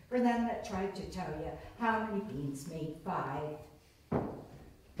impudence for them that tried to tell you how many beans made 5.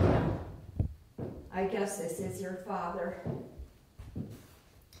 I guess this is your father.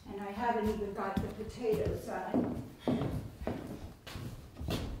 And I haven't even got the potatoes on.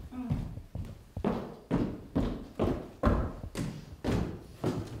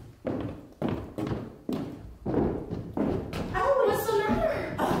 Oh, what's the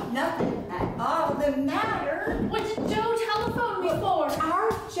matter? Oh, nothing at all the matter. What did Joe telephone me for?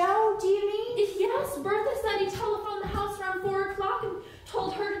 Our Joe, do you mean? Yes, Bertha said he telephoned the house around 4 o'clock and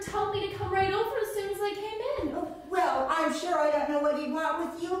told her to tell me to come right over as soon as I came in. Well, I'm sure I don't know what he'd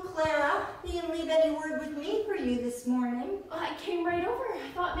want with you, Clara. He didn't leave any word with me for you this morning. I came right over.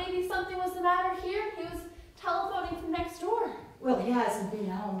 I thought maybe something was the matter here. He was telephoning from next door. Well, he hasn't been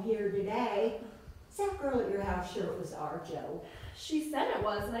home here today. Is that girl at your house sure it was our Joe? She said it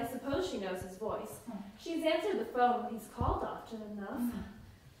was, and I suppose she knows his voice. She's answered the phone when he's called often enough.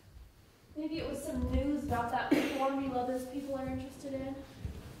 Maybe it was some news about that formula those people are interested in.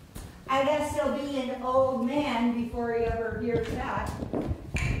 I guess he'll be an old man before he ever hears that.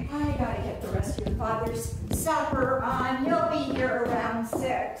 I gotta get the rest of your father's supper on. He'll be here around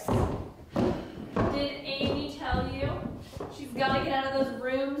 6. Did Amy tell you? She's gotta get out of those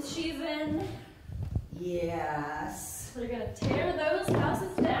rooms she's in. Yes. They're gonna tear those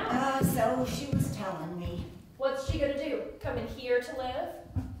houses down. So she was telling me. What's she gonna do? Come in here to live?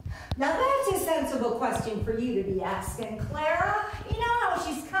 Now that's a sensible question for you to be asking, Clara. You know how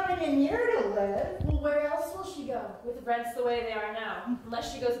she's coming in here to live. Well, where else will she go with rents the way they are now?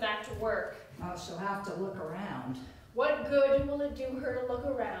 Unless she goes back to work. Oh, she'll have to look around. What good will it do her to look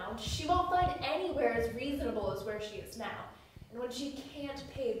around? She won't find anywhere as reasonable as where she is now. And when she can't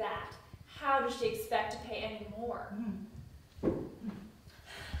pay that, how does she expect to pay any more?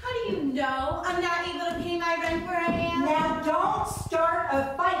 How do you know I'm not able to pay my rent where I am? Now don't start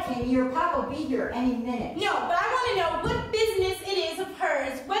a fight, Amy. Your pop will be here any minute. No, but I want to know what business it is of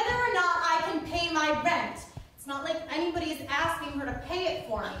hers, whether or not I can pay my rent. It's not like anybody is asking her to pay it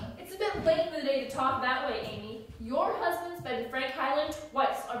for me. It's a bit late in the day to talk that way, Amy. Your husband's been to Frank Highland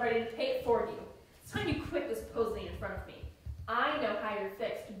twice already to pay it for you. It's time you quit this posing in front of me. I know how you're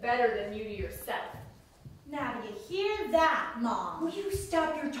fixed better than you do yourself. Now, do you hear that, Mom? Will you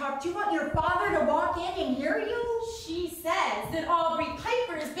stop your talk? Do you want your father to walk in and hear you? She says that Aubrey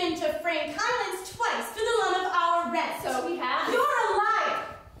Piper's been to Frank Highlands twice for the loan of our rent. So he has. You're a liar.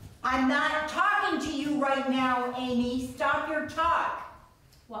 I'm not talking to you right now, Amy. Stop your talk.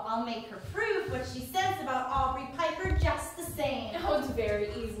 Well, I'll make her prove what she says about Aubrey Piper just the same. Oh, it's very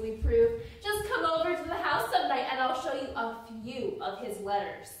easily proved. Just come over to the house someday and I'll show you a few of his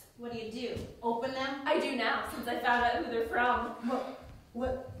letters. What do? Open them? I do now, since I found out who they're from.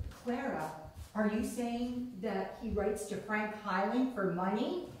 What, Clara, are you saying that he writes to Frank Highland for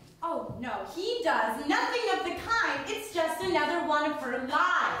money? Oh, no, he does nothing of the kind. It's just another one of her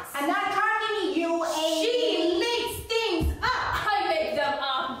lies. I'm not talking to you, Amy. She makes things up. I make them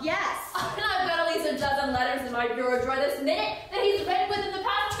up. Yes. And I've got at least a dozen letters in my bureau drawer this minute that he's written within the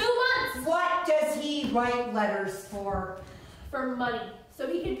past 2 months. What does he write letters for? For money. So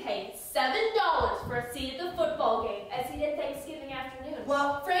he could pay $7 for a seat at the football game, as he did Thanksgiving afternoon.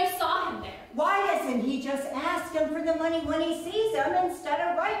 Well, Frank saw him there. why doesn't he just ask him for the money when he sees him instead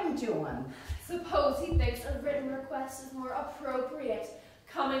of writing to him? Suppose he thinks a written request is more appropriate,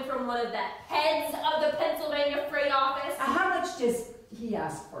 coming from one of the heads of the Pennsylvania Freight Office. How much does he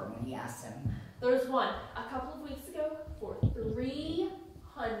ask for when he asks him? There's one a couple of weeks ago for $300.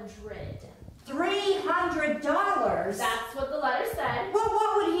 $300? That's what the letter said. Well,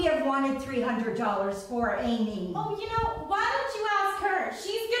 what would he have wanted $300 for, Amy? Oh, you know, why don't you ask her?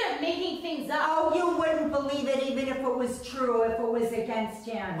 She's good at making things up. Oh, you wouldn't believe it even if it was true, if it was against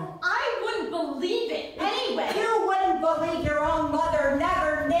him. Oh, I wouldn't believe it anyway. You wouldn't believe your own mother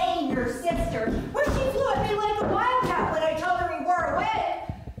never named your sister. Well, she flew at me like a wildcat when I told her we were away.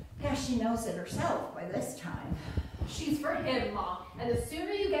 Guess she knows it herself by this time. She's for him, Mom. And the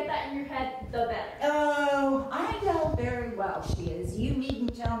sooner you get that in your head, the better. Oh, I know very well she is. You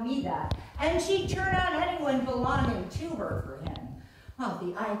needn't tell me that. And she'd turn on anyone belonging to her for him. Well,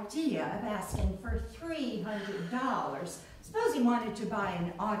 the idea of asking for $300, Suppose he wanted to buy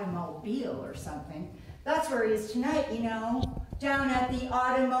an automobile or something. That's where he is tonight, you know, down at the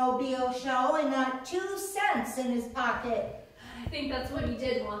automobile show and not 2 cents in his pocket. I think that's what he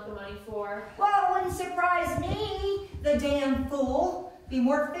did want the money for. Well, it wouldn't surprise me, the damn fool. Be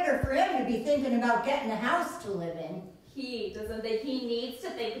more fitter for him to be thinking about getting a house to live in. He doesn't think he needs to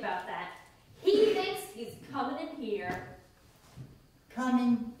think about that. He thinks he's coming in here.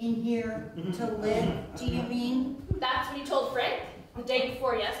 Coming in here to live, do you mean? That's what he told Frank the day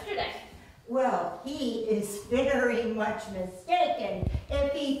before yesterday. Well, he is very much mistaken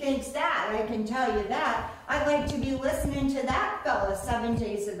if he thinks that, I can tell you that. I'd like to be listening to that fella 7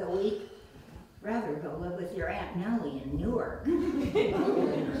 days of the week. Rather go live with your Aunt Nellie in Newark.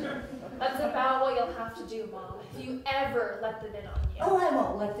 That's about what you'll have to do, Mom, if you ever let them in on you. Oh, I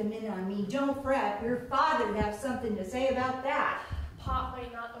won't let them in on me. Don't fret. Your father'd have something to say about that. Pop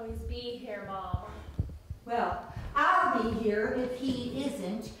might not always be here, Mom. Well, I'll be here if he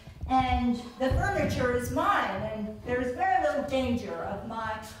isn't. And the furniture is mine, and there's very little danger of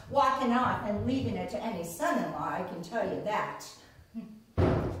my walking off and leaving it to any son-in-law, I can tell you that.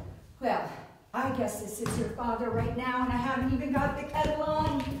 Well, I guess this is your father right now, and I haven't even got the kettle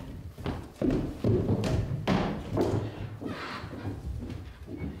on.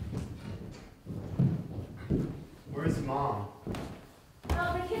 Where's Mom?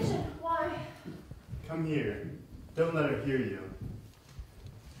 Out in the kitchen. Why? Come here. Don't let her hear you.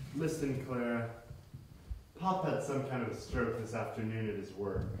 Listen, Clara. Pop had some kind of a stroke this afternoon at his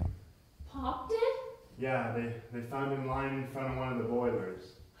work. Pop did? Yeah, they found him lying in front of one of the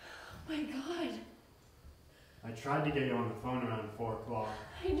boilers. Oh my God. I tried to get you on the phone around 4 o'clock.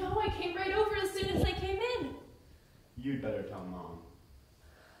 I know, I came right over as soon as I came in. You'd better tell Mom.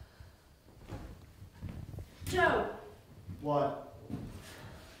 Joe, What?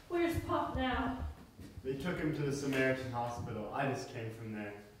 where's Pop now? They took him to the Samaritan Hospital. I just came from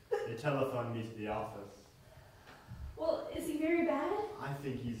there. They telephoned me to the office. Well, is he very bad? I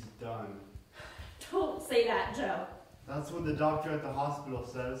think he's done. Don't say that, Joe. That's what the doctor at the hospital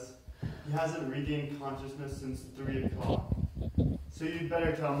says. He hasn't regained consciousness since 3 o'clock. So you'd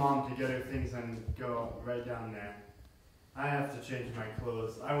better tell Mom to get her things and go right down there. I have to change my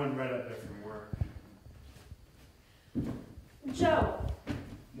clothes. I went right up there from work. Joe,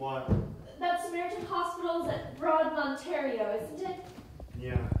 What? that Samaritan Hospital's at Broad, Ontario, isn't it?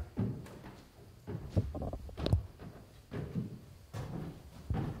 Yeah.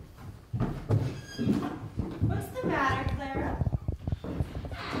 What's the matter, Clara?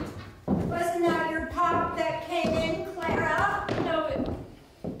 Wasn't that your Pop that came in, Clara? No,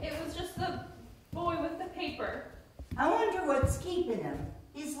 it was just the boy with the paper. I wonder what's keeping him.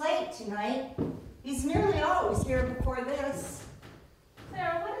 He's late tonight. He's nearly always here before this.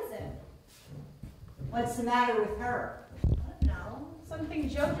 Clara, what is it? What's the matter with her? I don't know. Something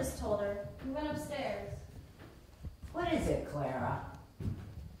Joe just told her. We went upstairs. What is it, Clara?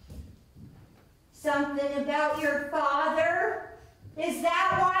 Something about your father? Is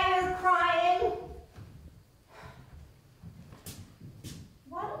that why you're crying?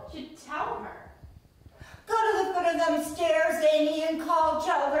 Why don't you tell her? Go to the foot of them stairs, Amy, and call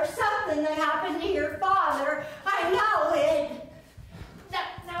Joe. There's something that happened to your father. I know it.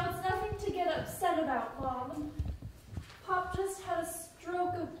 Now it's nothing to get upset about, Mom. Pop just had a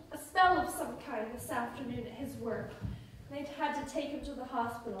stroke of a spell of some kind this afternoon at his work. They'd had to take him to the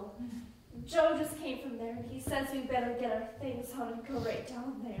hospital. Joe just came from there, and he says we better get our things on and go right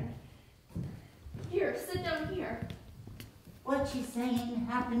down there. Here, sit down here. What you saying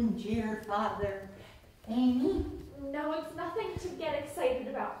happened to your father, Amy? No, it's nothing to get excited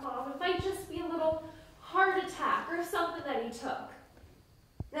about, Mom. It might just be a little heart attack or something that he took.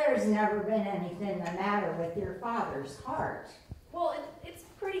 There's never been anything the matter with your father's heart. Well, it's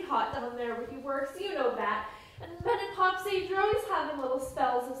pretty hot down there where he works, you know that. And men in Pop's age are always having little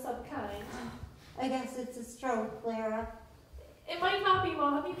spells of some kind. I guess it's a stroke, Clara. It might not be,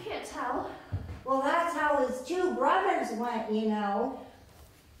 Mom. You can't tell. Well, that's how his 2 brothers went, you know.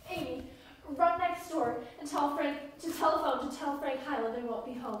 Amy, run next door and tell Frank to telephone to tell Frank Highlander won't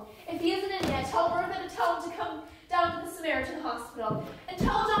be home. If he isn't in yet, tell Bertha to tell him to come down to the Samaritan Hospital. And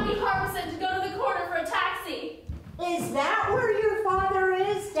tell Johnny Harbison to go to the corner for a taxi. Is that where your father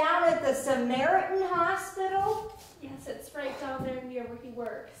is, down at the Samaritan Hospital? Yes, it's right down there near where he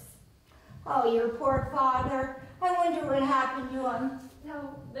works. Oh, your poor father. I wonder what happened to him.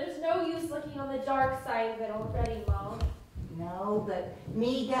 No, there's no use looking on the dark side of it already, Mom. No, but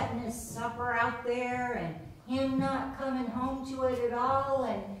me getting his supper out there and him not coming home to it at all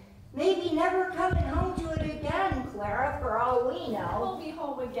and maybe never coming home to it again, Clara, for all we know. He'll be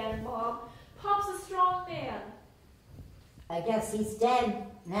home again, Mom. Pop's a strong man. I guess he's dead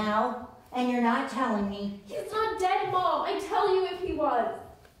now, and you're not telling me. He's not dead, Mom. I'd tell you if he was.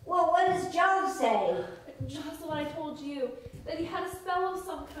 Well, what does Joe say? Just what I told you, that he had a spell of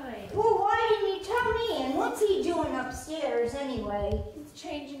some kind. Well, why didn't he tell me? And what's he doing upstairs anyway? He's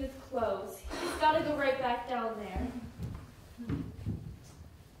changing his clothes. He's got to go right back down there.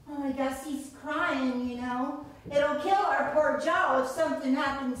 Oh, I guess he's crying, you know. It'll kill our poor Joe if something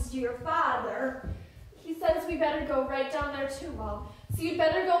happens to your father. He says we better go right down there too, Mom. So you'd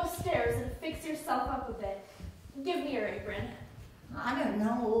better go upstairs and fix yourself up a bit. Give me your apron. I don't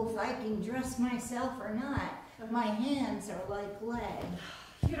know if I can dress myself or not. My hands are like lead.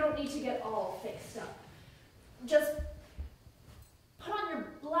 You don't need to get all fixed up. Just put on your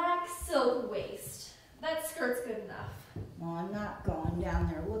black silk waist. That skirt's good enough. Well, I'm not going down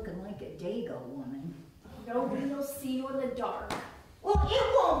there looking like a Dago woman. Nobody will see you in the dark. Well, it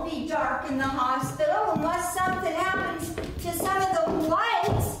won't be dark in the hospital unless something happens to some of the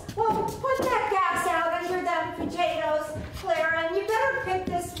lights. Well, put that gas out under them potatoes, Clara, and you better pick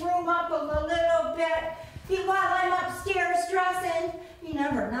this room up a little bit while I'm upstairs dressing. You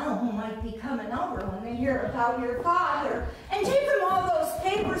never know who might be coming over when they hear about your father. And take them all those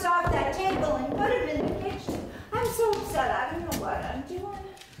papers off that table and put them in the kitchen. I'm so upset, I don't know what I'm doing.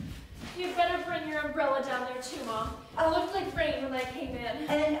 You'd better bring your umbrella down there too, Mom. It looked like rain when I came in.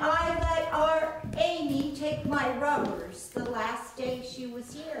 And I let our Amy take my rubbers the last day she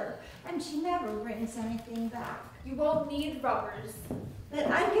was here, and she never brings anything back. You won't need rubbers. But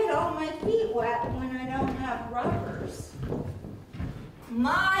I get all my feet wet when I don't have rubbers.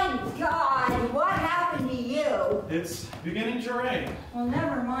 My God, what happened to you? It's beginning to rain. Well,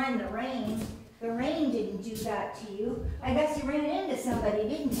 never mind the rain. The rain didn't do that to you. I guess you ran into somebody,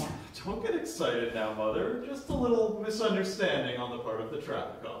 didn't you? Don't get excited now, Mother. Just a little misunderstanding on the part of the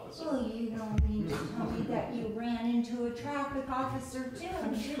traffic officer. Well, you don't mean to tell me that you ran into a traffic officer too,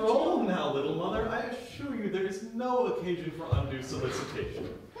 did you? Control now, little mother. I assure you there is no occasion for undue solicitation.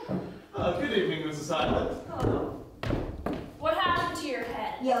 Good evening, Mrs. Island. Hello. What happened to your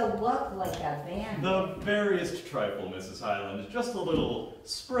head? You look like a bandit. The veriest trifle, Mrs. Highland. Just a little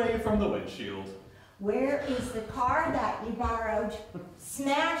spray from the windshield. Where is the car that you borrowed?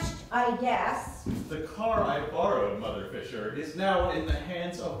 Smashed, I guess. The car I borrowed, Mother Fisher, is now in the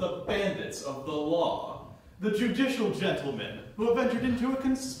hands of the bandits of the law. The judicial gentlemen who have entered into a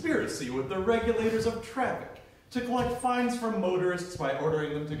conspiracy with the regulators of traffic to collect fines from motorists by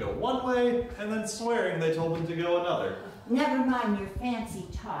ordering them to go one way and then swearing they told them to go another. Never mind your fancy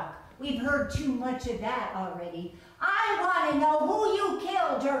talk. We've heard too much of that already. I want to know who you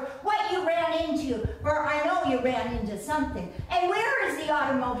killed or what you ran into, or I know you ran into something. And where is the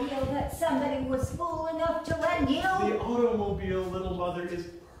automobile that somebody was fool enough to lend you? The automobile, little mother, is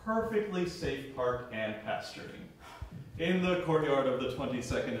perfectly safe parked and pasturing in the courtyard of the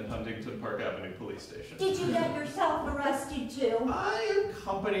 22nd and Huntington Park Avenue police station. Did you get yourself arrested too? I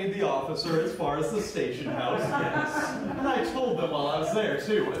accompanied the officer as far as the station house, yes. And I told them while I was there,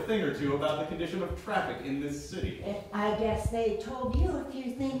 too, a thing or two about the condition of traffic in this city. I guess they told you a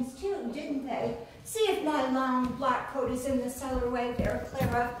few things too, didn't they? See if my long black coat is in the cellar way there,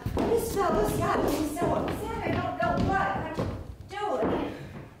 Clara. This fellow's got me so upset I don't know what I'm doing.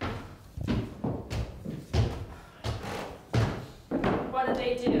 What did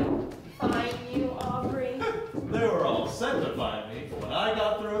they do? Fine you, Aubrey? They were all set to find me. When I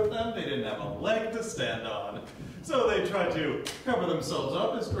got through with them, they didn't have a leg to stand on. So they tried to cover themselves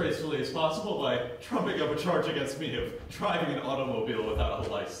up as gracefully as possible by trumping up a charge against me of driving an automobile without a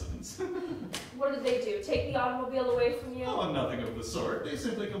license. What did they do? Take the automobile away from you? Oh, nothing of the sort. They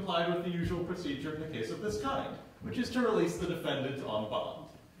simply complied with the usual procedure in a case of this kind, which is to release the defendant on bond,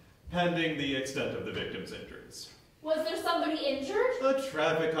 pending the extent of the victim's injuries. Was there somebody injured? The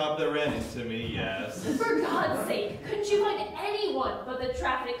traffic cop that ran into me, yes. For God's sake, couldn't you find anyone but the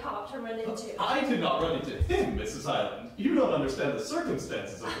traffic cop to run into? I did not run into him, Mrs. Highland. You don't understand the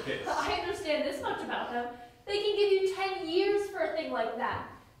circumstances of the case. I understand this much about them. They can give you 10 years for a thing like that.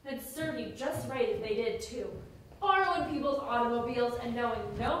 It'd serve you just right if they did, too. Borrowing people's automobiles and knowing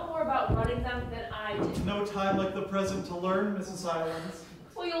no more about running them than I did. No time like the present to learn, Mrs. Highland.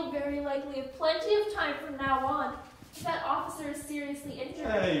 Well, you'll very likely have plenty of time from now on. If that officer is seriously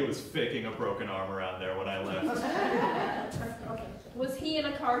injured. He was faking a broken arm around there when I left. Was he in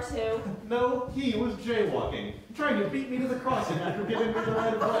a car too? No, he was jaywalking, trying to beat me to the crossing after giving me the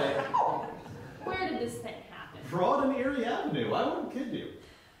right of way. Where did this thing happen? Broad and Erie Avenue, I wouldn't kid you.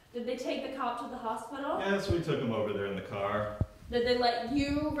 Did they take the cop to the hospital? Yes, we took him over there in the car. Did they let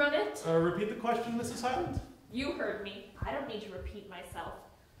you run it? Repeat the question, Mrs. Highland? You heard me. I don't need to repeat myself.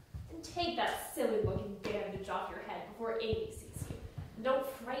 take that silly-looking bandage off your head before Amy sees you. And don't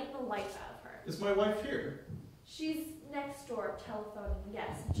frighten the life out of her. Is my wife here? She's next door telephoning,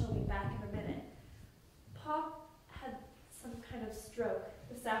 yes, and she'll be back in a minute. Pop had some kind of stroke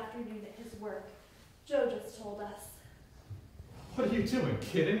this afternoon at his work. Joe just told us. What are you doing,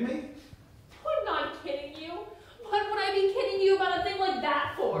 kidding me? I'm not kidding you. What would I be kidding you about a thing like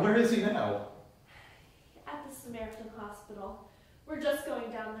that for? Where is he now? At the Samaritan Hospital. We're just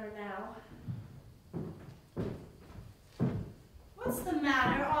going down there now. What's the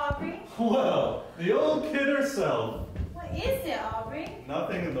matter, Aubrey? Well, the old kid herself. What is it, Aubrey?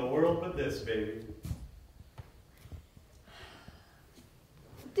 Nothing in the world but this, baby.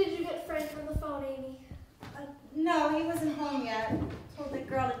 Did you get Frank on the phone, Amy? No, he wasn't home yet. Told the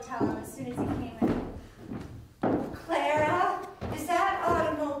girl to tell him as soon as he came in. Clara, is that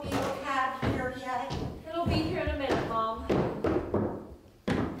automobile cab here yet? It'll be here in a minute, Mom.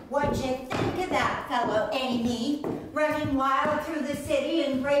 What'd you think of that fellow, Amy? Running wild through the city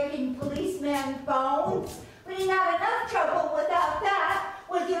and breaking policemen's bones? We'd have enough trouble without that.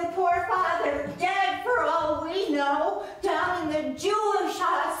 With your poor father dead for all we know, down in the Jewish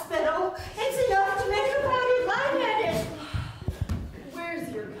hospital, it's enough to make a party lightheaded. Where's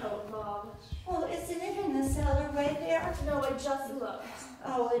your coat, Mom? Well, isn't it in the cellar right there? No, I just looked.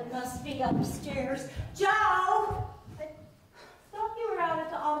 Oh, it must be upstairs. Joe! I thought you were out at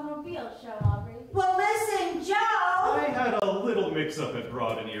the automobile show, Aubrey. Well, listen, Joe! I had a little mix-up at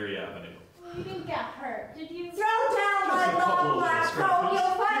Broad and Erie Avenue. Well, you didn't get hurt, did you? Throw down my Just a couple long of black little coat.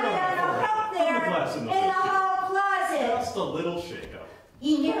 You'll scratches. find it You're on a all right. hook Put the there glass in in the the fridge. hall closet. Just a little shake-up.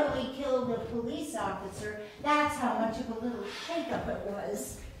 He nearly killed a police officer. That's how much of a little shake-up it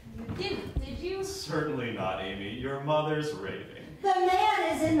was. You didn't, did you? Certainly not, Amy. Your mother's raving. The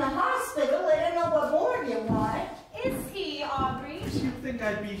man is in the hospital. I don't know what more you want. Is he, Aubrey? Did you think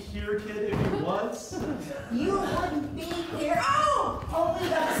I'd be here, kid, if he was? You wouldn't be here. Oh! Only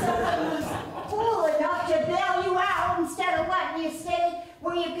that someone was fool enough to bail you out instead of letting you stay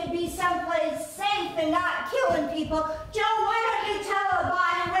where you could be someplace safe and not killing people. Joe, why don't you tell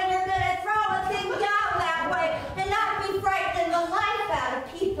Bonnie when you're going to throw a thing down that way and not be frightening the life out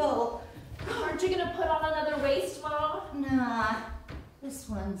of people? Aren't you gonna put on another waist, Mom? Nah, this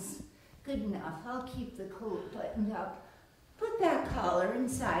one's good enough. I'll keep the coat buttoned up. Put that collar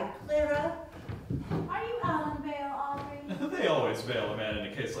inside, Clara. Are you out on bail, Aubrey? They always bail a man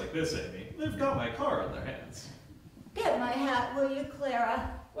in a case like this, Amy. They've got my car in their hands. Get my hat, will you,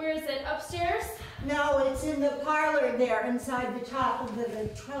 Clara? Where is it? Upstairs? No, it's in the parlor there, inside the top of the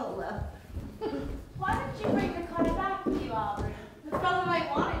Ventrella. Why don't you bring the car back with you, Aubrey? The fellow might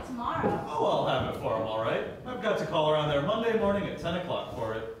want it tomorrow. Oh, I'll have it for him, all right. I've got to call around there Monday morning at 10 o'clock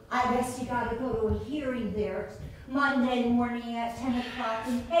for it. I guess you gotta go to a hearing there Monday morning at 10 o'clock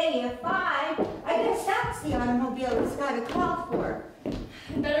and pay a fine. I guess that's the automobile it's gotta call for.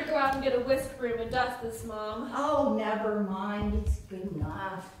 I better go out and get a whisk broom and dust this, Mom. Oh, never mind. It's good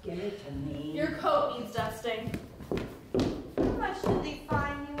enough. Give it to me. Your coat needs dusting. How much did they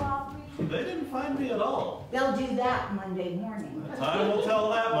fine you, Aubrey? They didn't find me at all. They'll do that Monday morning. Time will tell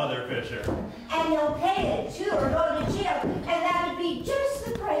that, Mother Fisher. And they'll pay it, too, or go to jail. And that'd be just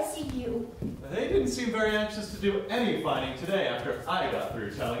the price of you. They didn't seem very anxious to do any fining today after I got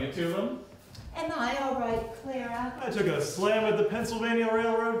through telling it to them. Am I all right, Clara? I took a slam at the Pennsylvania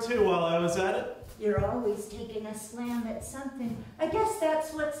Railroad, too, while I was at it. You're always taking a slam at something. I guess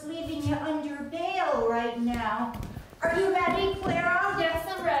that's what's leaving you under bail right now. Are you ready, Clara? Yes,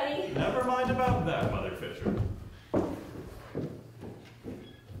 I'm ready. Never mind about that, Mother Fisher.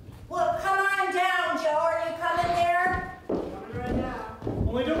 Well, come on down, Joe. Are you coming there? Coming right now.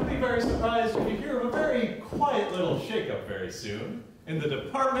 Only don't be very surprised if you hear of a very quiet little shakeup very soon in the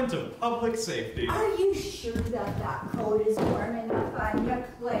Department of Public Safety. Are you sure that that coat is warm enough on you,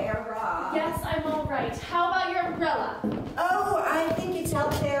 Clara? Yes, I'm all right. How about your umbrella? Oh, I think it's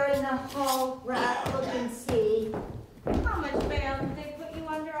out there in the hall rack. Look and see. How much bail did they put you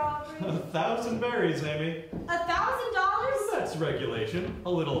under, Aubrey? 1,000 berries, Amy. $1,000? That's regulation.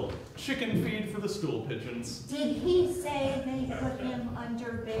 A little chicken feed for the stool pigeons. Did he say they put him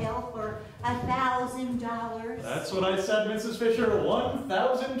under bail for $1,000? That's what I said, Mrs. Fisher.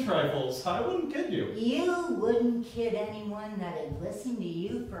 1,000 trifles. I wouldn't kid you. You wouldn't kid anyone that'd listen to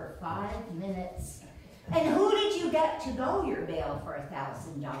you for 5 minutes. And who did you get to go your bail for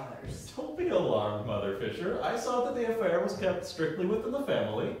 $1,000? Don't be alarmed, Mother Fisher. I saw that the affair was kept strictly within the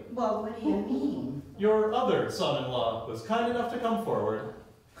family. Well, what do you mean? Your other son-in-law was kind enough to come forward.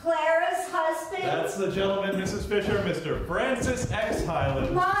 Clara's husband? That's the gentleman, Mrs. Fisher, Mr. Francis X.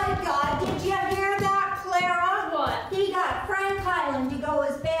 Highland. My God, did you hear that, Clara? What? He got Frank Highland to go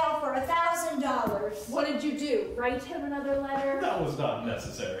his bail for write him another letter? That was not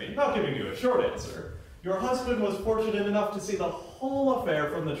necessary. Not giving you a short answer. Your husband was fortunate enough to see the whole affair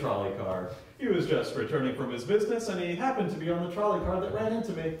from the trolley car. He was just returning from his business, and he happened to be on the trolley car that ran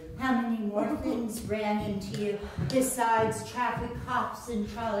into me. How many more things ran into you besides traffic cops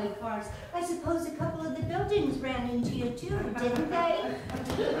and trolley cars? I suppose a couple of the buildings ran into you too, didn't they? Are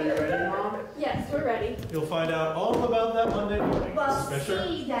you ready, Mom? Yes, we're ready. You'll find out all about that Monday morning, Well, Mrs. Fisher.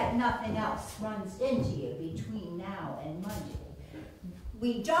 see that nothing else runs into you between now and Monday.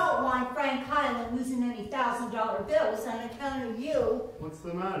 We don't want Frank Highland losing any $1,000 bills on account of you. What's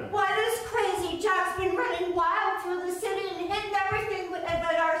the matter? Why, this crazy Jack's been running wild through the city and hitting everything but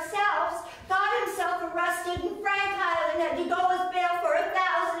ourselves. Got himself arrested, and Frank Highland had to go with bail for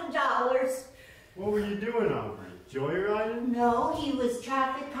 $1,000. What were you doing, Aubrey? Joyriding? No, he was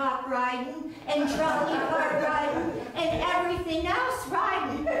traffic cop riding and trolley car riding and everything else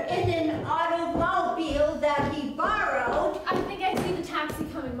riding in an automobile that he borrowed. I think I see the taxi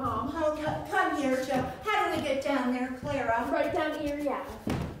coming, Mom. Oh, come here, Joe. How do we get down there, Clara? Right down Erie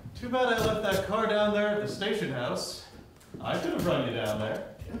Ave. Too bad I left that car down there at the station house. I could have run you down there.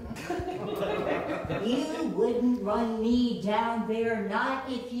 You wouldn't run me down there, not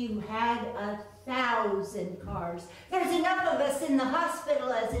if you had 1,000 cars. There's enough of us in the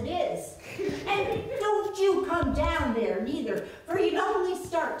hospital as it is. And don't you come down there neither, for you'd only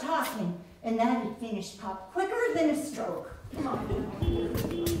start talking, and that'd finish pop quicker than a stroke. Come on.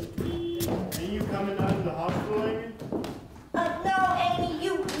 Ain't you coming down to the hospital, Amy? No, Amy,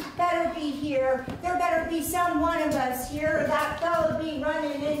 you better be here. There better be some one of us here, or that fellow be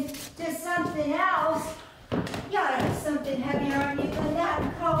running into something else. You ought to have something heavier on you than that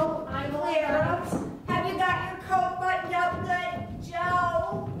coat, Clara. Have you got your coat buttoned up good,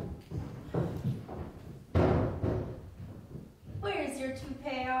 Joe? Where's your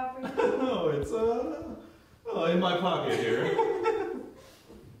toupee, Aubrey? Oh, it's, in my pocket here. Is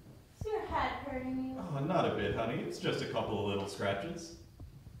your head hurting you? Oh, not a bit, honey. It's just a couple of little scratches.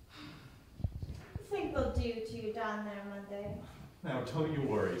 I think they'll do to you down there Monday. Now, don't you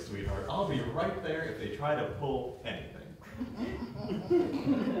worry, sweetheart. I'll be right there if they try to pull anything.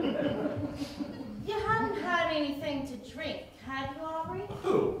 You haven't had anything to drink, had you, Aubrey?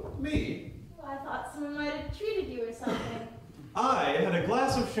 Who? Me? Well, I thought someone might have treated you or something. I had a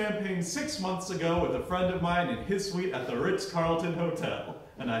glass of champagne 6 months ago with a friend of mine in his suite at the Ritz-Carlton Hotel,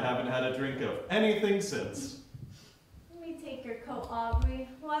 and I haven't had a drink of anything since. Let me take your coat, Aubrey.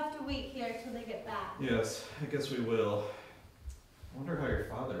 We'll have to wait here till they get back. Yes, I guess we will. I wonder how your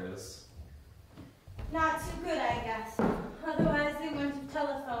father is. Not too good, I guess. Otherwise, they wouldn't have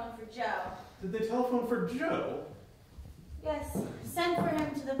telephoned for Joe. Did they telephone for Joe? Yes, send for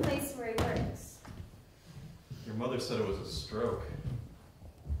him to the place where he works. Your mother said it was a stroke.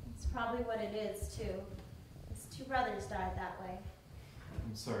 It's probably what it is, too. His two brothers died that way.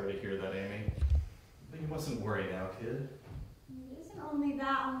 I'm sorry to hear that, Amy. But you mustn't worry now, kid. It isn't only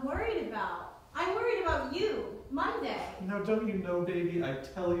that I'm worried about. I'm worried about you, Monday. Now, don't you know, baby, I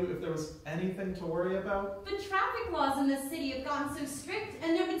tell you, if there was anything to worry about... The traffic laws in this city have gotten so strict,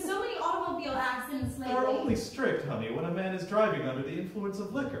 and there have been so many automobile accidents lately. They're only strict, honey, when a man is driving under the influence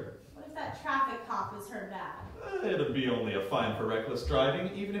of liquor. What if that traffic cop was hurt bad? It'd be only a fine for reckless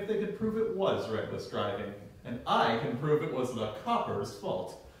driving, even if they could prove it was reckless driving. And I can prove it was the copper's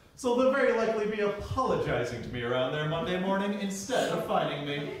fault. So they'll very likely be apologizing to me around there Monday morning instead of fining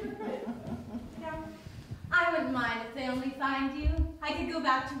me. I wouldn't mind if they only fined you. I could go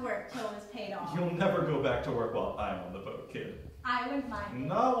back to work till it was paid off. You'll never go back to work while I'm on the boat, kid. I wouldn't mind.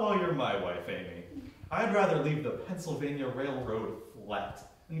 Not while you're my wife, Amy. I'd rather leave the Pennsylvania Railroad flat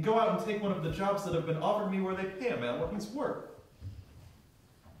and go out and take one of the jobs that have been offered me where they pay a man what he's worth.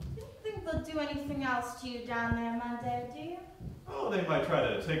 You don't think they'll do anything else to you down there Monday, do you? Oh, they might try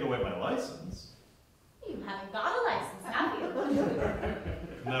to take away my license. You haven't got a license, have you?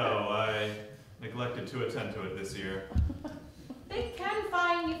 No, I neglected to attend to it this year. They can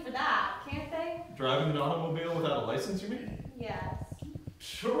fine you for that, can't they? Driving an automobile without a license, you mean? Yes.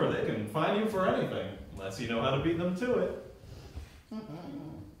 Sure, they can fine you for anything, unless you know how to beat them to it.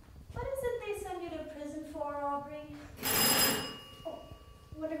 What is it they send you to prison for, Aubrey? Oh,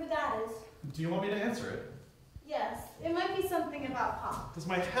 wonder who that is. Do you want me to answer it? Yes, it might be something about Pop. Does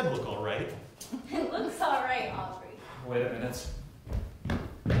my head look all right? It looks all right, Aubrey. Wait a minute.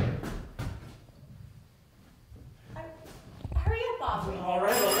 Hurry up, Aubrey. All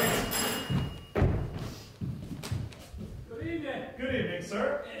right. Good evening. Good evening,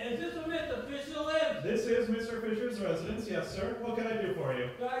 sir. Is this where Mr. Fisher lives? This is Mr. Fisher's residence. Yes, sir. What can I do for you?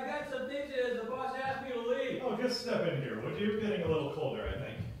 I got some things here. The boss asked me to leave. Oh, just step in here, would you? Getting a little colder, I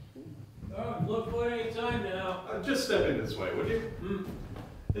think. Oh, look for it any time now. Just step in this way, would you?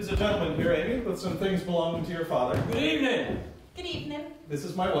 There's a gentleman here, Amy, with some things belonging to your father. Good evening. Good evening. This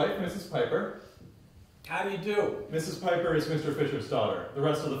is my wife, Mrs. Piper. How do you do? Mrs. Piper is Mr. Fisher's daughter. The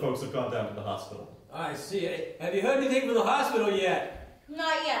rest of the folks have gone down to the hospital. I see. Have you heard anything from the hospital yet?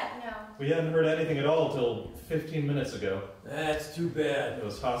 Not yet, no. We hadn't heard anything at all till 15 minutes ago. That's too bad.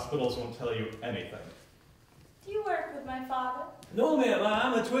 Those hospitals won't tell you anything. Do you work with my father? No, ma'am.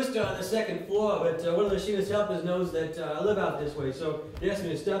 I'm a twister on the second floor, but one of the machinist helpers knows that I live out this way, so he asked me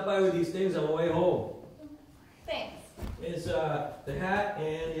to stop by with these things on my way home. Thanks. It's the hat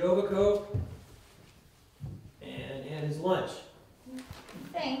and the overcoat and his lunch.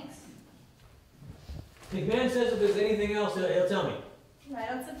 Thanks. McMahon says if there's anything else, he'll tell me. I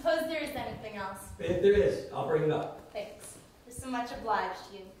don't suppose there is anything else. If there is, I'll bring it up. Thanks. We're so much obliged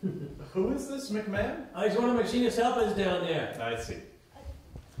to you. Who is this McMahon? He's one of the machinist helpers down there. I see.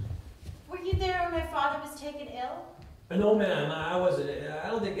 Were you there when my father was taken ill? No, ma'am, I wasn't. I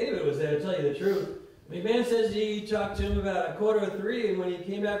don't think anybody was there, to tell you the truth. McMahon says he talked to him about 2:45, and when he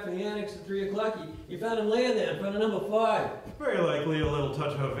came back from the annex at 3 o'clock, he found him laying there in front of number 5. Very likely a little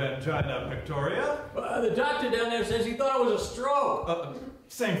touch of angina pectoria. The doctor down there says he thought it was a stroke.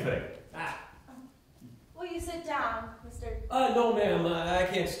 Same thing. Will you sit down, Mr. No, ma'am, I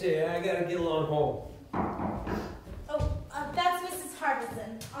can't stay. I gotta get along home. Oh, that's Mrs.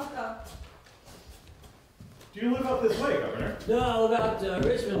 Harbison. I'll go. Do you live up this way, Governor? No, about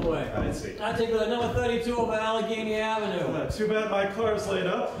Richmond way. I see. I take number 32 over Allegheny Avenue. Too bad my car's laid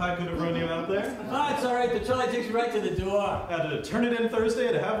up. I could have run you out there. It's all right. The trolley takes you right to the door. Had to turn it in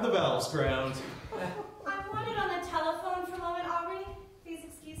Thursday to have the valves ground. I wanted on the telephone for a moment, Aubrey. Please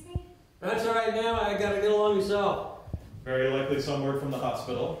excuse me. That's all right, ma'am. I gotta get along myself. Very likely some word from the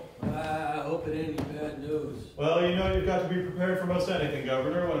hospital. I hope it ain't any bad news. Well, you know you've got to be prepared for most anything,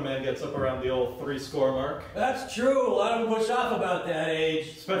 Governor, when a man gets up around the old 3-score mark. That's true. A lot of them push off about that age.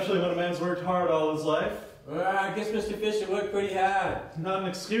 Especially when a man's worked hard all his life. I guess Mr. Fisher worked pretty hard. Not an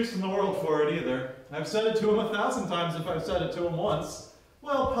excuse in the world for it either. I've said it to him 1,000 times if I've said it to him once.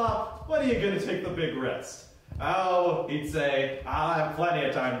 Well, Pop, when are you going to take the big rest? Oh, he'd say, I'll have plenty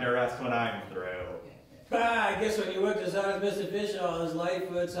of time to rest when I'm through. I guess when you worked as hard as Mr. Fisher all his life,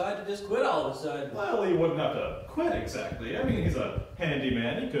 it's hard to just quit all of a sudden. Well, he wouldn't have to quit exactly. I mean, he's a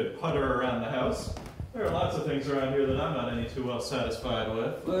handyman. He could putter around the house. There are lots of things around here that I'm not any too well satisfied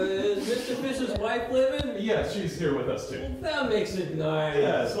with. Is Mr. Fisher's wife living? Yes, she's here with us too. That makes it nice.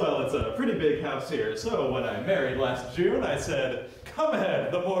 Yes, well, it's a pretty big house here. So when I married last June, I said, come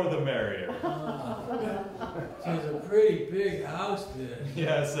ahead, the more the merrier. It's a pretty big house then.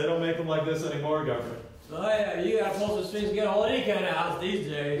 Yes, they don't make them like this anymore, Governor. Oh yeah, you gotta pull some strings to get a hold of any kind of house these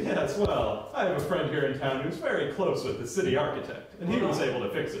days. Yes, well, I have a friend here in town who's very close with the city architect, and he was able to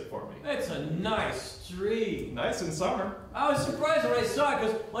fix it for me. It's a nice street. Nice in summer. I was surprised when I saw it,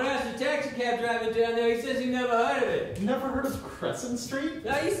 because when I asked the taxi cab driver down there, he says he never heard of it. You never heard of Crescent Street?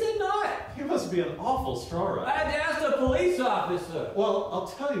 No, he said not. He must be an awful straw I ride. had to ask the police officer. Well, I'll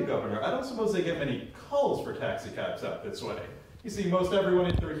tell you, Governor, I don't suppose they get many calls for taxi cabs out this way. You see, most everyone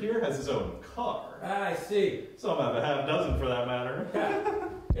in through here has his own car. I see. Some have a half dozen for that matter.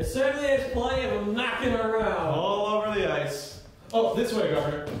 It certainly is plenty of them knocking around. All over the ice. Oh, this way,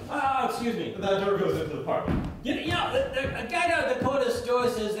 Governor. Oh, excuse me. That door goes into the park. You know, a guy down at the corner store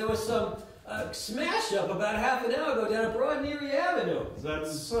says there was some smash up about half an hour ago down at Broad and Erie Avenue. Is that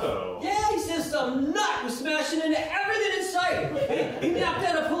so? Yeah, he says some nut was smashing into everything in sight. He knocked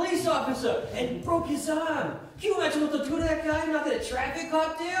out a police officer and broke his arm. Can you imagine what they'll do to that guy knocking a traffic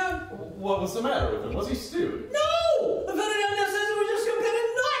cop down? What was the matter with him? Was he stewed? No! The fella down there says it was just some kind of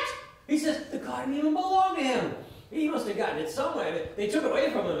nut. He says the car didn't even belong to him. He must have gotten it somewhere. They took it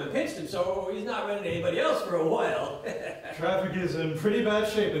away from him and pinched him, so he's not running to anybody else for a while. Traffic is in pretty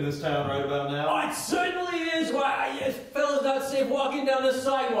bad shape in this town right about now. Oh, it certainly is. Why, this fella's not safe walking down the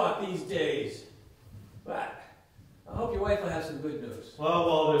sidewalk these days. But I hope your wife will have some good news. Well,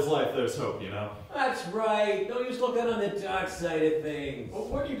 while there's life, there's hope, you know. That's right. Don't use looking on the dark side of things. Well,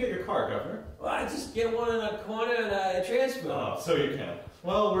 where do you get your car, Governor? Well, I just get one in a corner and I transfer. Oh, so you can.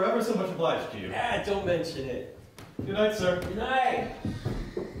 Well, we're ever so much obliged to you. Don't mention it. Good night, sir. Good night.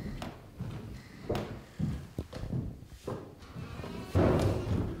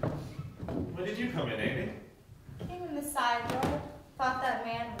 When did you come in, Amy? Came in the side door. Thought that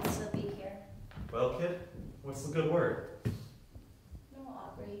man would still be here. Well, kid, what's the good word? No,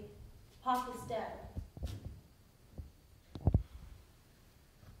 Aubrey. Papa's dead.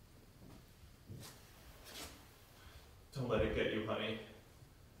 Don't let it get you, honey.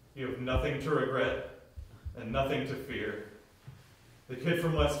 You have nothing to regret and nothing to fear. The kid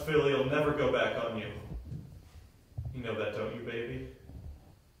from West Philly will never go back on you. You know that, don't you, baby?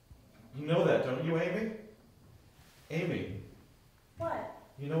 You know that, don't you, Amy? Amy. What?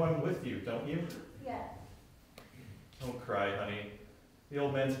 You know I'm with you, don't you? Yeah. Don't cry, honey. The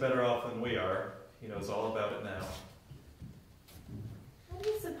old man's better off than we are. He knows all about it now. What do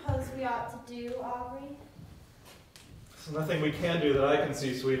you suppose we ought to do, Aubrey? There's nothing we can do that I can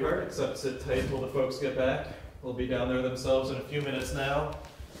see, sweetheart, except sit tight till the folks get back. They'll be down there themselves in a few minutes now,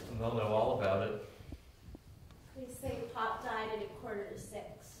 and they'll know all about it. They say Pop died at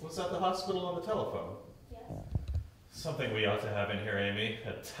 5:45. Was that the hospital on the telephone? Yes. Something we ought to have in here, Amy.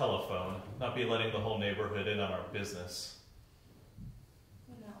 A telephone. Not be letting the whole neighborhood in on our business.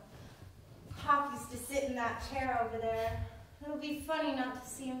 You know, Pop used to sit in that chair over there. It'll be funny not to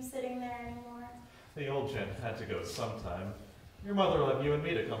see him sitting there anymore. The old gent had to go sometime. Your mother will have you and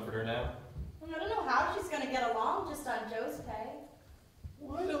me to comfort her now. I don't know how she's going to get along just on Joe's pay.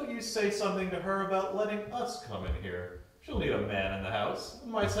 Why don't you say something to her about letting us come in here? She'll need a man in the house.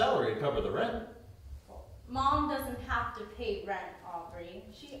 My salary would cover the rent. Well, Mom doesn't have to pay rent, Aubrey.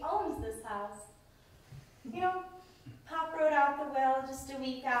 She owns this house. You know, Pop wrote out the will just a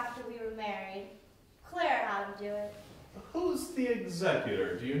week after we were married. Claire had him do it. Who's the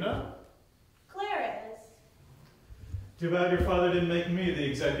executor, do you know? Claire is. Too bad your father didn't make me the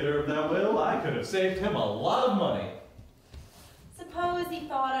executor of that will. I could have saved him a lot of money. Suppose he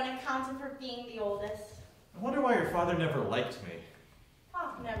thought on account of her being the oldest. I wonder why your father never liked me.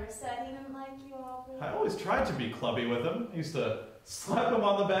 Pop never said he didn't like you, Aubrey. I always tried to be clubby with him. I used to slap him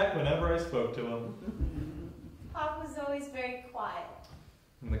on the back whenever I spoke to him. Pop was always very quiet.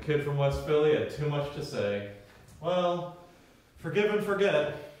 And the kid from West Philly had too much to say. Well, forgive and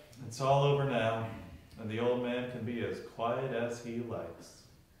forget. It's all over now, and the old man can be as quiet as he likes.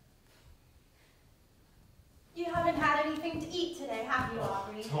 You haven't had anything to eat today, have you,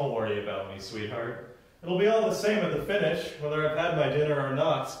 Aubrey? Don't worry about me, sweetheart. It'll be all the same at the finish, whether I've had my dinner or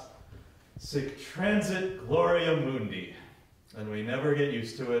not. Sic transit gloria mundi. And we never get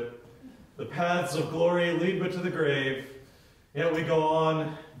used to it. The paths of glory lead but to the grave. Yet we go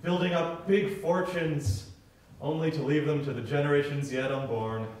on, building up big fortunes, only to leave them to the generations yet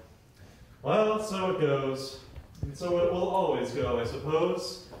unborn. Well, so it goes. And so it will always go, I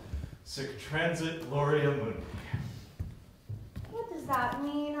suppose. Sic transit gloria mundi. What does that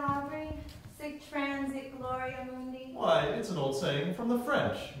mean, Aubrey? Sic transit gloria mundi? Why, it's an old saying from the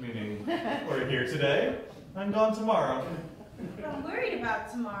French, meaning we're here today and gone tomorrow. I'm worried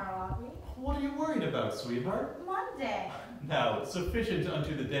about tomorrow, Aubrey. What are you worried about, sweetheart? Monday. Now, sufficient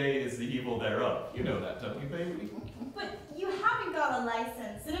unto the day is the evil thereof. You know that, don't you, baby? But you haven't got a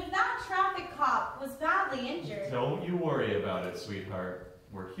license, and if that traffic cop was badly injured... Don't you worry about it, sweetheart.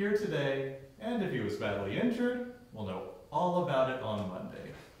 We're here today, and if he was badly injured, we'll know all about it on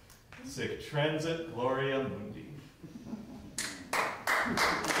Monday. Sic transit gloria mundi.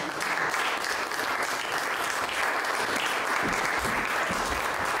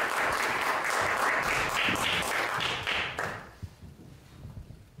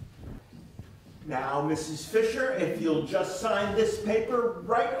 Now, Mrs. Fisher, if you'll just sign this paper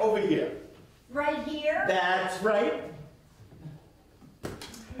right over here. Right here? That's right.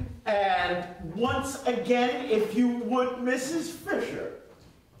 And once again, if you would, Mrs. Fisher.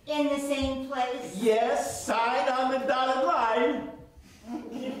 In the same place? Yes, sign on the dotted line.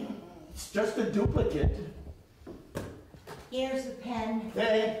 It's just a duplicate. Here's the pen.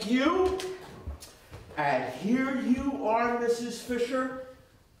 Thank you. And here you are, Mrs. Fisher.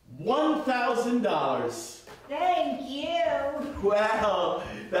 $1,000. Thank you. Well,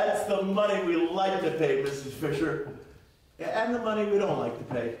 that's the money we like to pay, Mrs. Fisher. And the money we don't like to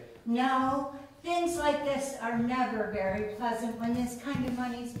pay. No, things like this are never very pleasant when this kind of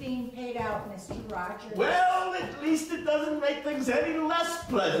money's being paid out, Mr. Rogers. Well, at least it doesn't make things any less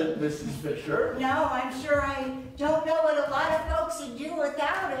pleasant, Mrs. Fisher. No, I'm sure I don't know what a lot of folks would do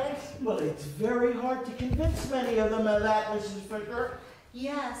without it. Well, it's very hard to convince many of them of that, Mrs. Fisher.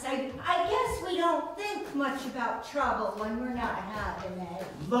 Yes, I guess we don't think much about trouble when we're not having it.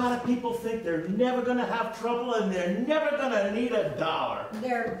 A lot of people think they're never going to have trouble and they're never going to need a dollar.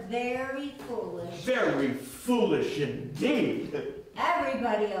 They're very foolish. Very foolish indeed.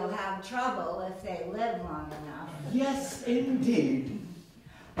 Everybody will have trouble if they live long enough. Yes, indeed.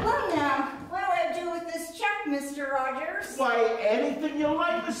 Well now, what do I do with this check, Mr. Rogers? Why, anything you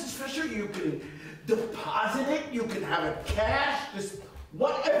like, Mrs. Fisher. You can deposit it, you can have it cash, just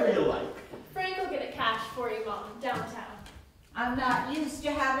whatever you like. Frank will get it cash for you, Mom, downtown. I'm not used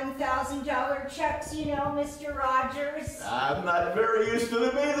to having $1,000 checks, you know, Mr. Rogers. I'm not very used to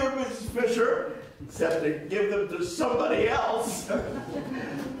them either, Mrs. Fisher. except to give them to somebody else.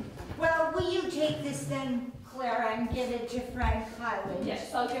 Well, will you take this then, Clara, and give it to Frank Highland?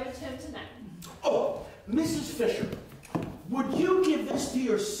 Yes, I'll give it to him tonight. Oh, Mrs. Fisher, would you give this to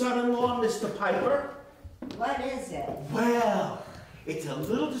your son-in-law, Mr. Piper? What is it? Well, it's a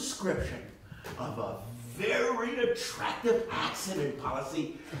little description of a very attractive accident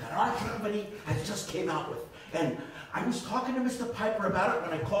policy that our company has just came out with. And I was talking to Mr. Piper about it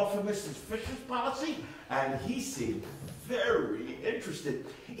when I called for Mrs. Fisher's policy, and he seemed very interested.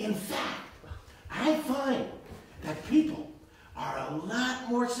 In fact, I find that people are a lot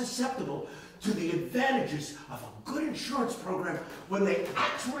more susceptible to the advantages of a good insurance program when they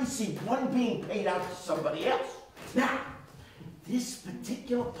actually see one being paid out to somebody else. Now, this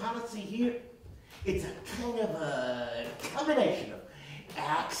particular policy here, it's a kind of a combination of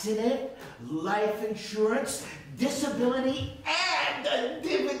accident, life insurance, disability, and a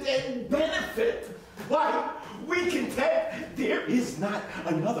dividend benefit. Why, we contend there is not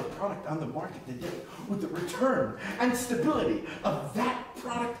another product on the market today with the return and stability of that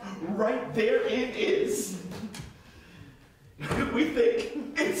product. Right there it is. We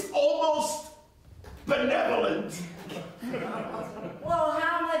think it's almost benevolent. Well,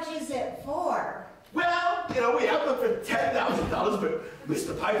 how much is it for? Well, you know, we have them for $10,000, but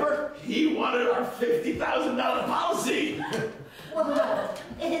Mr. Piper, he wanted our $50,000 policy. Well,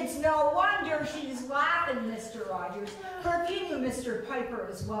 it's no wonder she's laughing, Mr. Rogers. For if you knew Mr. Piper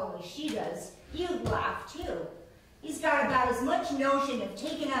as well as she does, you'd laugh too. He's got about as much notion of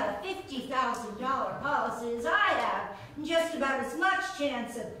taking out a $50,000 policy as I have, and just about as much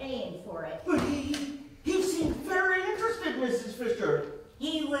chance of paying for it. But he seemed very interested, Mrs. Fisher.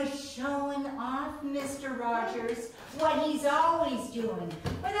 He was showing off, Mr. Rogers, what he's always doing.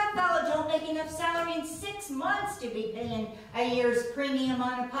 Why, that fellow don't make enough salary in 6 months to be paying a year's premium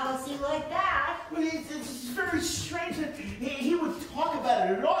on a policy like that. Well, it's very strange that he would talk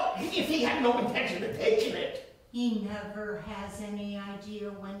about it at all if he had no intention of taking it. He never has any idea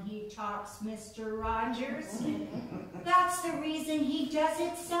when he talks, Mr. Rogers. That's the reason he does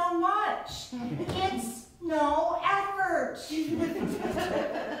it so much. It's no effort.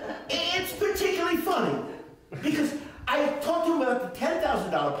 It's particularly funny because I talked to him about the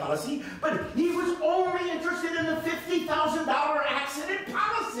 $10,000 policy, but he was only interested in the $50,000 accident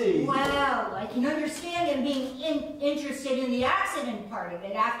policy. Well, I can understand him being interested in the accident part of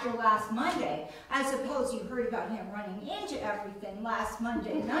it after last Monday. I suppose you heard about him running into everything last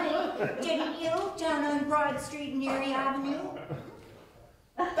Monday night, didn't you, down on Broad Street and Erie Avenue?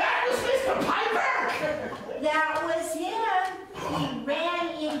 That was Mr. Piper! That was him. He ran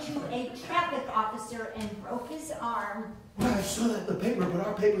into a traffic officer and broke his arm. Well, I saw that in the paper, but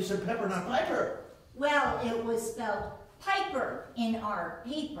our paper said Pepper, not Piper. Well, it was spelled Piper in our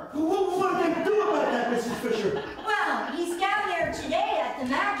paper. What did they do about that, Mrs. Fisher? Well, he's down there today at the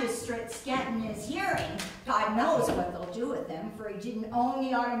magistrate's getting his hearing. God knows what they'll do with him, for he didn't own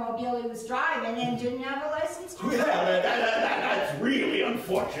the automobile he was driving and didn't have a license to drive. Yeah, that's really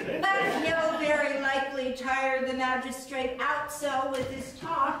unfortunate. But he'll very likely tire the magistrate out so with his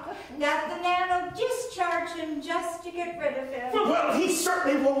talk that the man will discharge him just to get rid of him. Well, he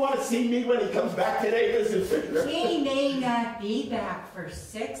certainly won't want to see me when he comes back today, Mrs. Fisher. He may not be back for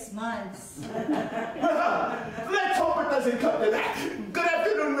 6 months. Let's hope it doesn't come to that. Good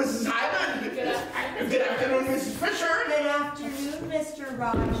afternoon, Mrs. Hyman. Good afternoon. Good afternoon, Mrs. Fisher. Good afternoon, Mr.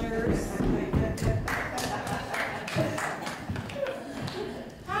 Rogers.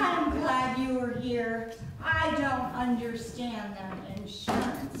 I'm glad you were here. I don't understand them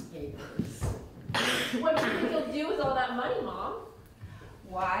insurance papers. What do you think you'll do with all that money, Mom?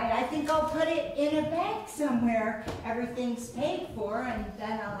 Why, I think I'll put it in a bank somewhere. Everything's paid for, and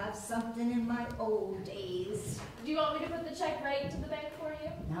then I'll have something in my old days. Do you want me to put the check right into the bank for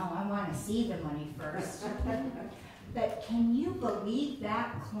you? No, I want to see the money first. But can you believe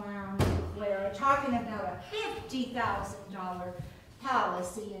that clown, Clara, talking about a $50,000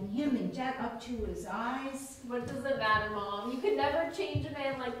 policy and him in debt up to his eyes? What does it matter, Mom? You could never change a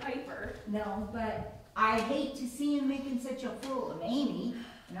man like Piper. No, but I hate to see him making such a fool of Amy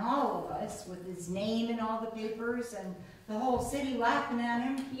and all of us with his name in all the papers and the whole city laughing at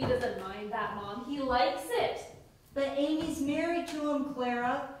him. He doesn't mind that, Mom. He likes it. But Amy's married to him,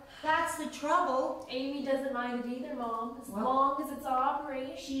 Clara. That's the trouble. Amy doesn't mind it either, Mom, as Well, long as it's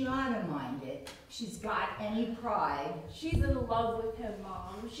Aubrey. She ought to mind it. She's got any pride. She's in love with him,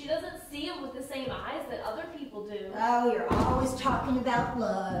 Mom. She doesn't see him with the same eyes that other people do. Oh, you're always talking about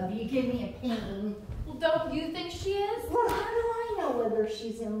love. You give me a pain. Well, don't you think she is? Well, how do I know whether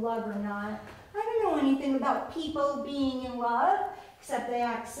she's in love or not? I don't know anything about people being in love. except they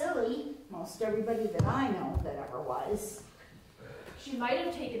act silly. Most everybody that I know that ever was. She might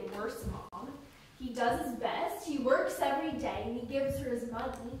have taken worse, Mom. He does his best, he works every day, and he gives her his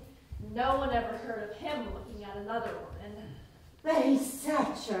money. No one ever heard of him looking at another woman. But he's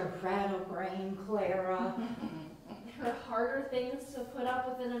such a rattle-brain, Clara. There are harder things to put up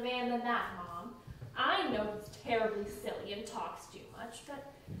with in a man than that, Mom. I know he's terribly silly and talks too much,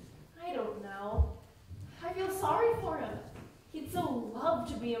 but I don't know. I feel sorry for him. He'd so love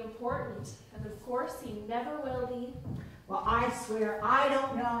to be important, and of course he never will be. Well, I swear, I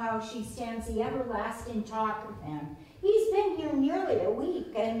don't know how she stands the everlasting talk of him. He's been here nearly a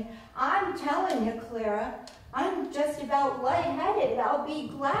week, and I'm telling you, Clara, I'm just about lightheaded. I'll be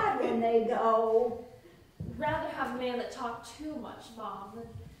glad when they go. I'd rather have a man that talked too much, Mom, than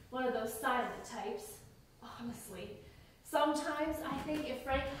one of those silent types. Honestly, sometimes I think if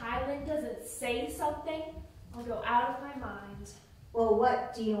Frank Highland doesn't say something, I'll go out of my mind. Well,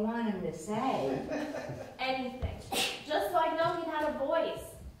 what do you want him to say? Anything. Just so I know he had a voice.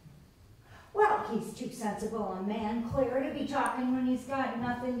 Well, he's too sensible a man, Clara, to be talking when he's got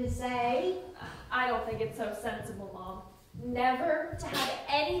nothing to say. I don't think it's so sensible, Mom. Never to have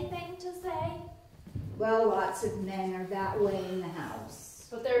anything to say. Well, lots of men are that way in the house.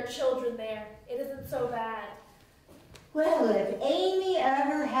 But there are children there. It isn't so bad. Well, if Amy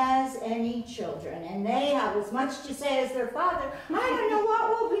ever has any children, and they have as much to say as their father, I don't know what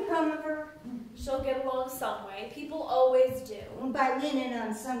will become of her. She'll get along some way. People always do. By leaning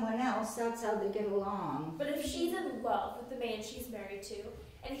on someone else, that's how they get along. But if she's in love with the man she's married to,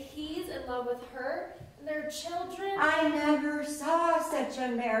 and he's in love with her, and their children... I never saw such a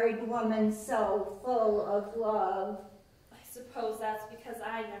married woman so full of love. I suppose that's because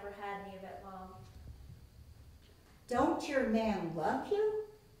I never had any of it, Mom. Don't your man love you?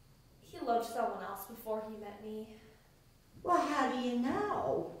 He loved someone else before he met me. Well, how do you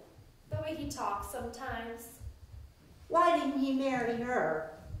know? The way he talks sometimes. Why didn't he marry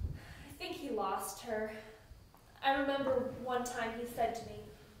her? I think he lost her. I remember one time he said to me,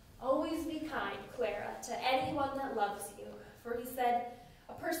 "Always be kind, Clara, to anyone that loves you." For he said,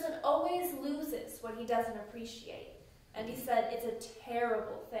 a person always loses what he doesn't appreciate. And he said it's a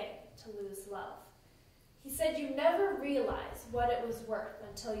terrible thing to lose love. He said you never realize what it was worth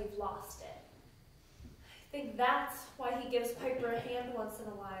until you've lost it. I think that's why he gives Piper a hand once in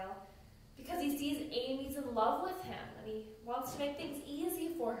a while. Because he sees Amy's in love with him, and he wants to make things easy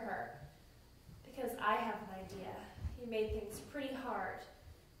for her. Because I have an idea. He made things pretty hard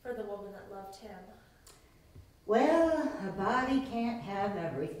for the woman that loved him. Well, a body can't have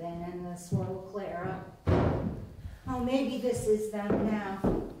everything in this world, Clara. Oh, maybe this is them now.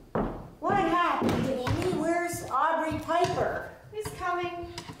 What happened, Amy? Where's Aubrey Piper? He's coming.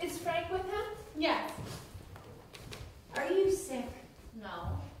 Is Frank with him? Yes. Are you sick?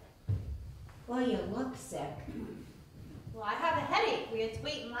 No. Well, you look sick. Well, I have a headache. We had to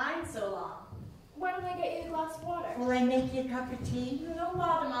wait in line so long. Why don't I get you a glass of water? Will I make you a cup of tea? Don't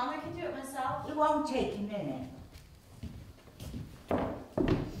bother, Mom. I can do it myself. It won't take a minute.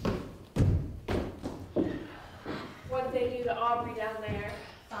 What did they do to Aubrey down there?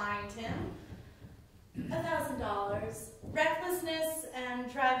 Fined him $1,000. Recklessness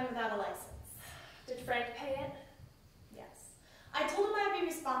and driving without a license. Did Frank pay it? Yes. I told him I'd be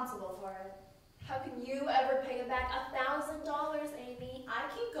responsible for it. How can you ever pay him back $1,000, Amy? I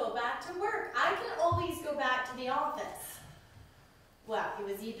can go back to work. I can always go back to the office. Well, it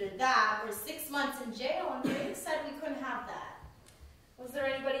was either that or 6 months in jail, and David said we couldn't have that. Was there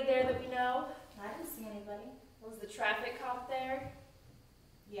anybody there that we know? I didn't see anybody. Was the traffic cop there?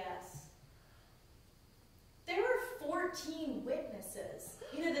 Yes. There were 14 witnesses.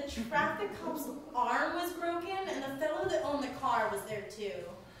 You know, the traffic cop's arm was broken, and the fellow that owned the car was there too.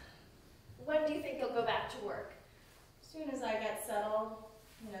 When do you think you'll go back to work? As soon as I get settled.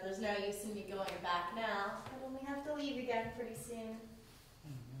 You know, there's no use in me going back now. I'd only have to leave again pretty soon.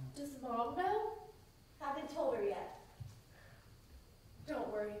 Does Mom know? Haven't told her yet.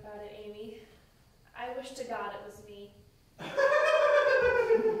 Don't worry about it, Amy. I wish to God it was me.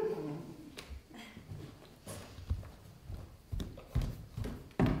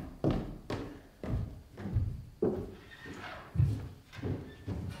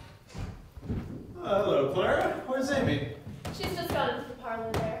 Hello, Clara. Where's Amy? She's just gone into the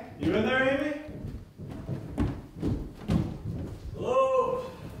parlor there. You in there, Amy? Hello?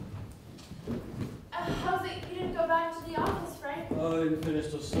 How's it? You didn't go back to the office, Frank? Oh, I didn't finish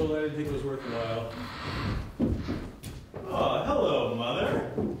till so I didn't think it was worth a while. Oh, hello,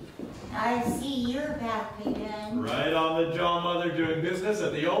 Mother. I see you're back again. Right on the jaw, Mother, doing business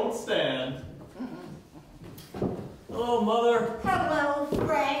at the old stand. Hello, Mother. Hello,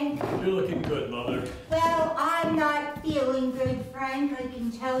 Frank. You're looking good, Mother. Well, I'm not feeling good, Frank, I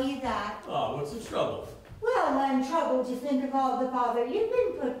can tell you that. Oh, what's the trouble? Well, I'm troubled to think of all the bother you've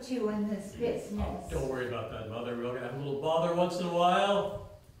been put to in this business. Don't worry about that, Mother. We're gonna have a little bother once in a while.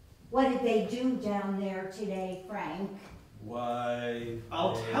 What did they do down there today, Frank? Why...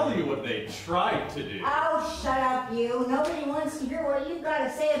 I'll tell you what they tried to do. Oh, shut up, you. Nobody wants to hear what you've got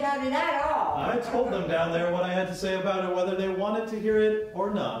to say about it at all. I told them down there what I had to say about it, whether they wanted to hear it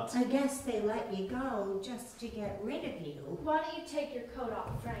or not. I guess they let you go just to get rid of you. Why don't you take your coat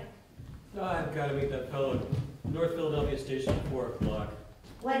off, Frank? I've got to meet that fellow at North Philadelphia Station at 4 o'clock.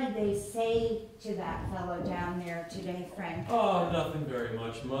 What did they say to that fellow down there today, Frank? Oh, nothing very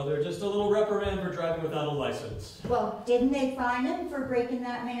much, Mother. Just a little reprimand for driving without a license. Well, didn't they fine him for breaking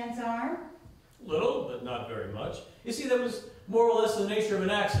that man's arm? Little, but not very much. You see, that was more or less the nature of an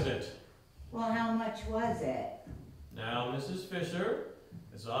accident. Well, how much was it? Now, Mrs. Fisher,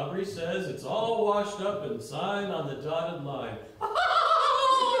 as Aubrey says, it's all washed up and signed on the dotted line. Well,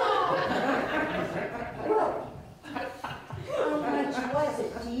 how much was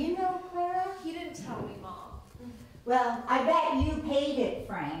it? Do you know, Clara? He didn't tell me, Mom. Well, I bet you paid it,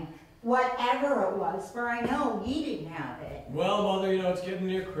 Frank. Whatever it was, for I know you didn't have it. Well, Mother, you know, it's getting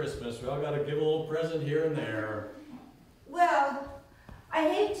near Christmas. We all got to give a little present here and there. Well, I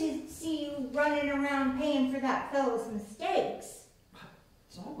hate to see you running around paying for that fellow's mistakes.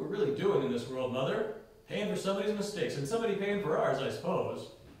 It's all we're really doing in this world, Mother. Paying for somebody's mistakes, and somebody paying for ours, I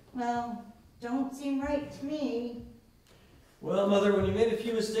suppose. Well, don't seem right to me. Well, Mother, when you made a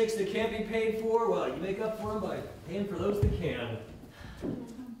few mistakes that can't be paid for, well, you make up for them by paying for those that can.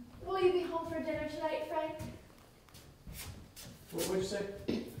 Will you be home for dinner tonight, Frank? What'd you say?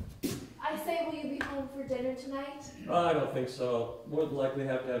 I say, will you be home for dinner tonight? I don't think so. More than likely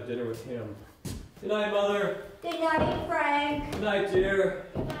have to have dinner with him. Good night, Mother. Good night, Frank. Good night, dear.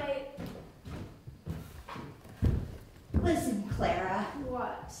 Good night. Listen, Clara.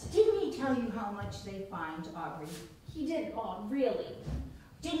 What? Didn't he tell you how much they fined Aubrey? He didn't, Mom, really.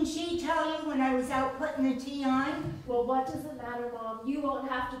 Didn't she tell you when I was out putting the tea on? Well, what does it matter, Mom? You won't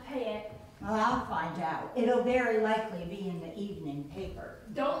have to pay it. Well, I'll find out. It'll very likely be in the evening paper.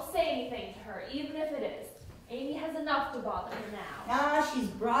 Don't say anything to her, even if it is. Amy has enough to bother her now. Ah, she's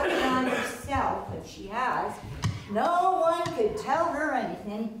brought it on herself, if she has. No one could tell her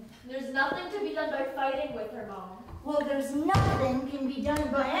anything. There's nothing to be done by fighting with her, Mom. Well, there's nothing can be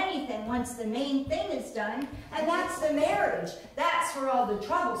done by anything once the main thing is done, and that's the marriage. That's where all the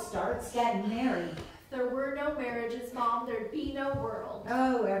trouble starts, getting married. If there were no marriages, Mom, there'd be no world.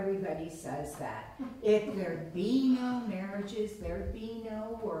 Oh, everybody says that. If there'd be no marriages, there'd be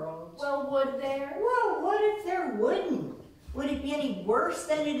no world. Well, would there? Well, what if there wouldn't? Would it be any worse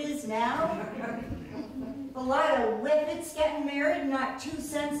than it is now? A lot of whippets getting married, not 2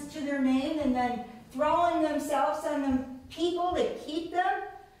 cents to their name, and then throwing themselves on the people that keep them.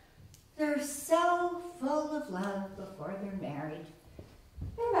 They're so full of love before they're married.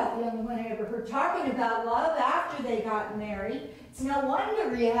 They're about the only one I ever heard talking about love after they got married. It's no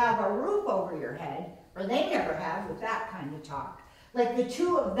wonder you have a roof over your head, or they never have with that kind of talk. Like the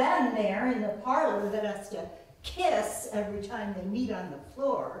two of them there in the parlor that has to kiss every time they meet on the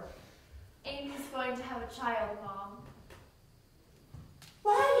floor. Amy's going to have a child, Mom.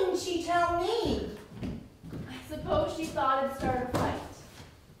 Why didn't she tell me? I suppose she thought it'd start a fight.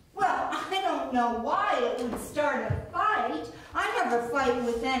 Well, I don't know why it would start a fight. I never fight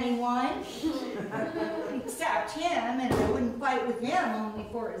with anyone, except him, and I wouldn't fight with him only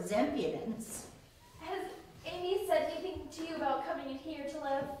for his impudence. Has Amy said anything to you about coming in here to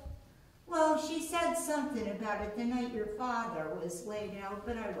live? Well, she said something about it the night your father was laid out,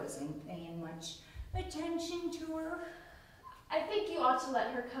 but I wasn't paying much attention to her. I think you ought to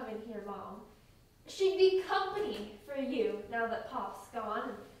let her come in here, Mom. She'd be company for you now that Pop's gone.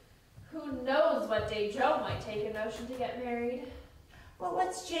 And who knows what day Joe might take a notion to get married. Well,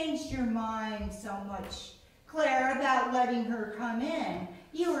 what's changed your mind so much, Claire, about letting her come in?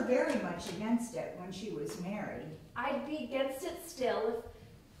 You were very much against it when she was married. I'd be against it still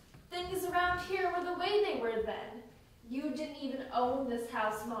if things around here were the way they were then. You didn't even own this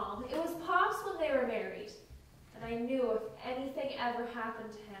house, Mom. It was Pop's when they were married. And I knew if anything ever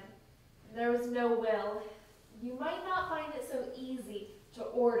happened to him, and there was no will, you might not find it so easy to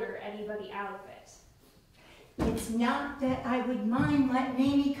order anybody out of it. It's not that I would mind letting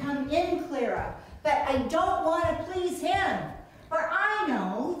Amy come in, Clara, but I don't want to please him. For I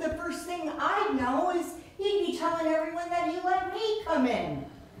know the first thing I'd know is he'd be telling everyone that he let me come in.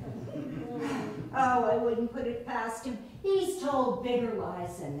 Oh, I wouldn't put it past him. He's told bigger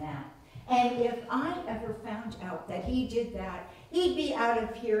lies than that. And if I ever found out that he did that, he'd be out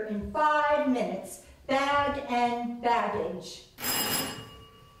of here in 5 minutes, bag and baggage.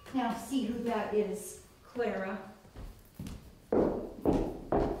 Now see who that is, Clara.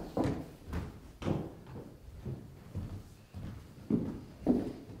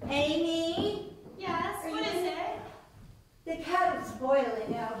 Amy? Yes, what is it? The kettle's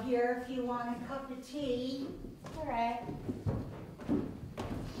boiling out here if you want a cup of tea. All right.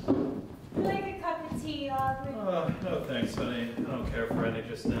 Would you like a cup of tea, Aubrey? No thanks, honey. I don't care for any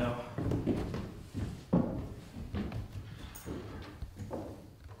just now.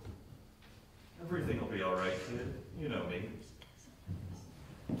 Everything will be all right, kid. You know me.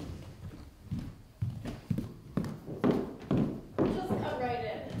 Just come right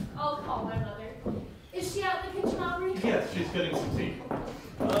in. I'll call my mother. Is she out in the kitchen, Aubrey? Yes, she's getting some tea.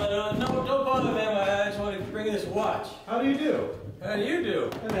 No, don't bother, ma'am. I just wanted to bring this watch. How do you do? How do you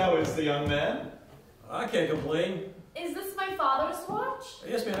do? And how is the young man? I can't complain. Is this my father's watch?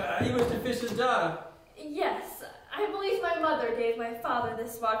 Yes, ma'am. Are you Mr. Fisher's daughter? Yes. I believe my mother gave my father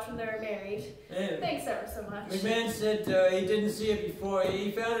this watch when they were married. And Thanks ever so much. McMahon said he didn't see it before.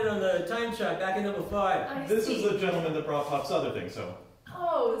 He found it on the time chart back in number 5. This is the gentleman that brought Pop's other thing, so.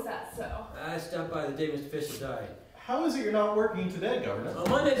 Oh, is that so? I stopped by the day Mr. Fisher died. How is it you're not working today, Governor? On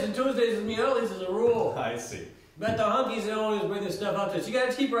Mondays and Tuesdays with me earlies is a rule. I see. But the hunkies, they always bring their stuff up to us. You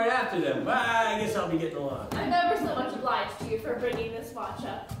gotta keep right after them. I guess I'll be getting along. I'm ever so much obliged to you for bringing this watch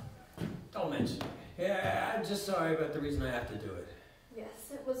up. Don't mention it. Yeah, I'm just sorry about the reason I have to do it.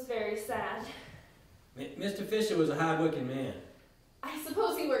 Yes, it was very sad. Mr. Fisher was a hard-working man. I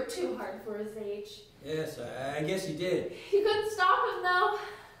suppose he worked too hard for his age. Yes, I guess he did. You couldn't stop him, though.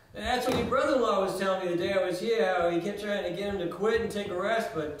 That's what your brother-in-law was telling me the day I was here, how he kept trying to get him to quit and take a rest,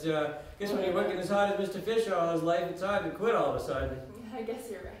 but I guess when you're working as hard as Mr. Fisher all his life, it's hard to quit all of a sudden. I guess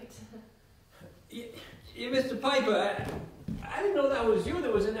you're right. You Mr. Piper, I didn't know that was you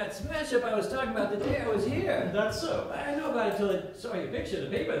that was in that smash-up I was talking about the day I was here. That's so. I didn't know about it until I saw your picture in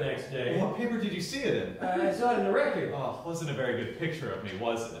the paper the next day. What paper did you see it in? I saw it in the record. Oh, wasn't a very good picture of me,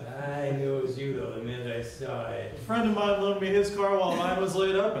 was it? I knew it was you, though, the minute I saw it. A friend of mine loaned me his car while mine was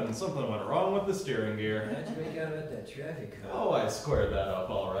laid up, and something went wrong with the steering gear. How'd you make out about that traffic cop? Oh, I squared that up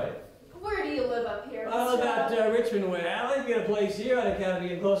all right. Where do you live up here, All Mr. about Richmond way. I'd like to get a place here on account of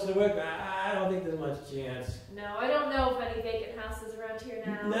being closer to work, but I don't think there's much chance. No, I don't know of any vacant houses around here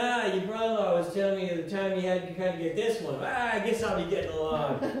now. Nah, your brother-in-law was telling me at the time you had to kind of get this one. I guess I'll be getting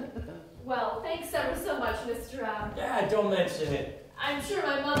along. Well, thanks ever so much, Mr. Yeah, don't mention it. I'm sure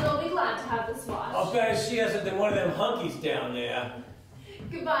my mother will be glad to have this watch. I'll bet she hasn't been one of them hunkies down there.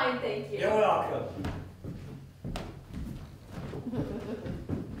 Goodbye and thank you. You're welcome.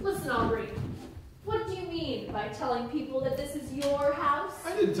 Listen, Aubrey. What do you mean by telling people that this is your house?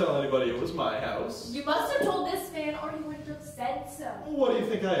 I didn't tell anybody it was my house. You must have told this man or he wouldn't have said so. What do you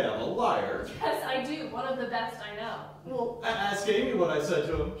think I am, a liar? Yes, I do. One of the best I know. Well, ask Amy what I said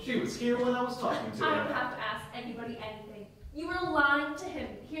to him. She was here when I was talking to I him. don't have to ask anybody anything. You were lying to him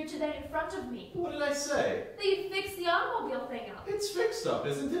here today in front of me. What did I say? That you fixed the automobile thing up. It's fixed up,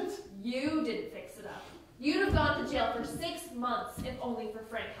 isn't it? You didn't fix it up. You'd have gone to jail for 6 months if only for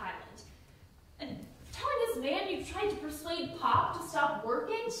Frank Highland. And telling this man you tried to persuade Pop to stop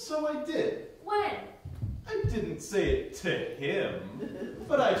working? So I did. When? I didn't say it to him,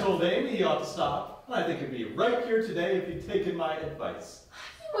 but I told Amy he ought to stop, and I think he'd be right here today if he'd taken my advice.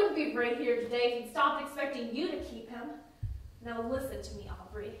 He wouldn't be right here today if he'd stopped expecting you to keep him. Now listen to me,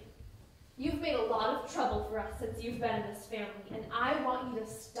 Aubrey. You've made a lot of trouble for us since you've been in this family, and I want you to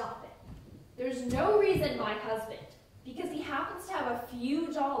stop it. There's no reason my husband, because he happens to have a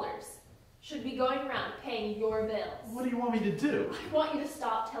few dollars, should be going around paying your bills. What do you want me to do? I want you to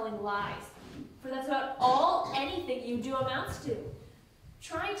stop telling lies, for that's about all anything you do amounts to.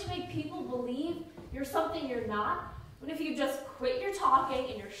 Trying to make people believe you're something you're not, when if you just quit your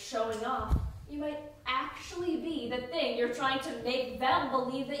talking and you're showing off, you might actually be the thing you're trying to make them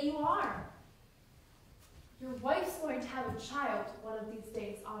believe that you are. Your wife's going to have a child one of these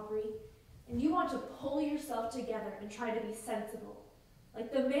days, Aubrey, and you want to pull yourself together and try to be sensible,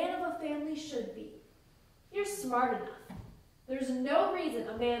 like the man of a family should be. You're smart enough. There's no reason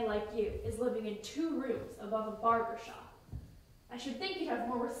a man like you is living in 2 rooms above a barber shop. I should think you'd have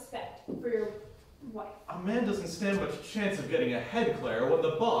more respect for your wife. A man doesn't stand much chance of getting ahead, Claire, when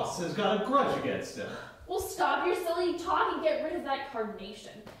the boss has got a grudge against him. Well, stop your silly talk and get rid of that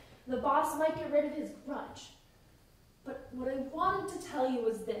carnation. The boss might get rid of his grudge. But what I wanted to tell you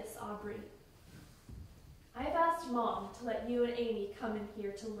was this, Aubrey. I've asked Mom to let you and Amy come in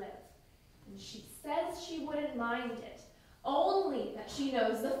here to live, and she says she wouldn't mind it. Only that she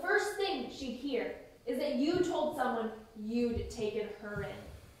knows the first thing she'd hear is that you told someone you'd taken her in.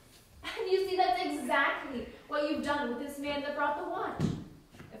 And you see, that's exactly what you've done with this man that brought the watch.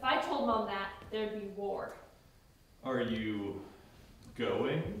 If I told Mom that, there'd be war. Are you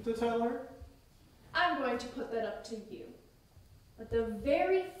going to tell her? I'm going to put that up to you. But the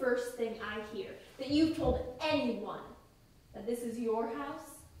very first thing I hear that you've told anyone that this is your house,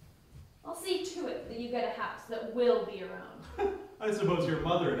 I'll see to it that you get a house that will be your own. I suppose your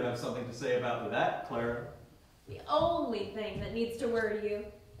mother would have something to say about that, Clara. The only thing that needs to worry you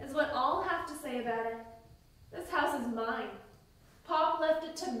is what I'll have to say about it. This house is mine. Pop left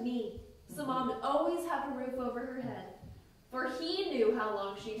it to me, so Mom would always have a roof over her head. For he knew how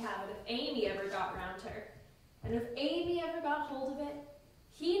long she'd have it if Amy ever got round her. And if Amy ever got hold of it,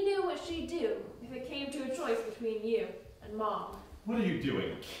 he knew what she'd do if it came to a choice between you and Mom. What are you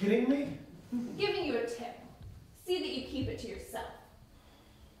doing? Kidding me? I'm giving you a tip. See that you keep it to yourself.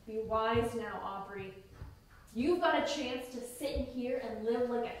 Be wise now, Aubrey. You've got a chance to sit in here and live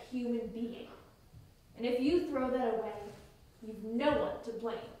like a human being. And if you throw that away, you've no one to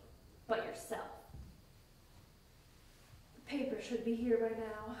blame but yourself. The paper should be here by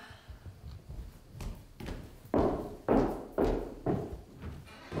now.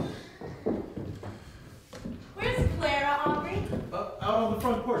 Where's Clara, Aubrey? Out on the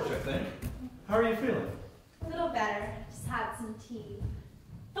front porch, I think. How are you feeling? A little better. Just had some tea.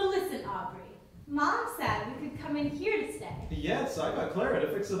 But listen, Aubrey. Mom said we could come in here to stay. Yes, I got Clara to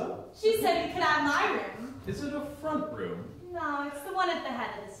fix it up. She said we could have my room. Is it a front room? No, it's the one at the head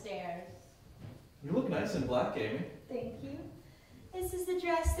of the stairs. You look nice in black, Amy. Thank you. This is the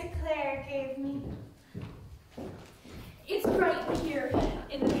dress that Claire gave me. It's right here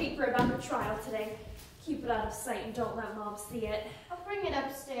in the paper about the trial today. Keep it out of sight and don't let Mom see it. I'll bring it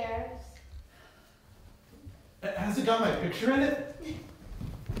upstairs. Has it got my picture in it?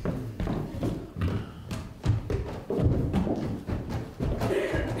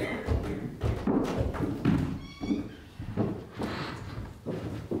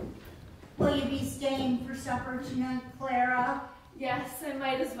 Will you be staying for supper tonight, Clara? Yes, I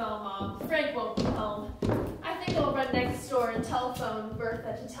might as well, Mom. Frank won't be home. I think I'll run next door and telephone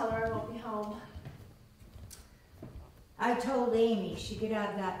Bertha to tell her I won't be home. I told Amy she could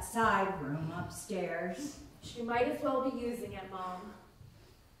have that side room upstairs. She might as well be using it, Mom.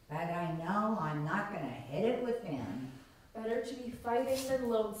 But I know I'm not going to hit it with him. Better to be fighting than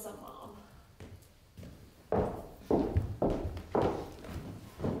lonesome, Mom.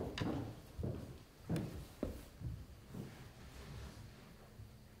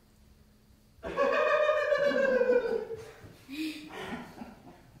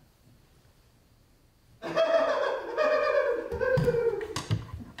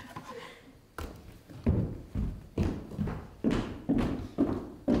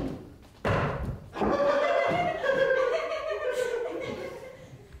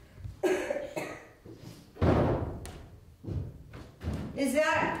 Is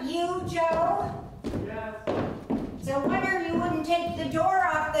that you, Joe? Yes. So wonder you wouldn't take the door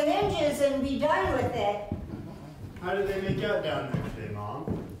off the hinges and be done with it. How did they make out down there today, Mom?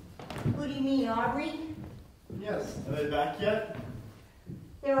 Who do you mean, Aubrey? Yes. Are they back yet?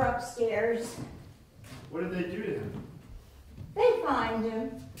 They're upstairs. What did they do to him? They find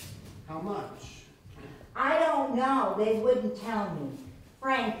him. How much? I don't know. They wouldn't tell me.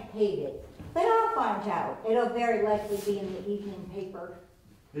 Frank paid it. But I'll find out. It'll very likely be in the evening paper.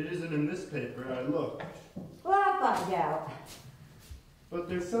 It isn't in this paper. I looked. Well, I'll find out. But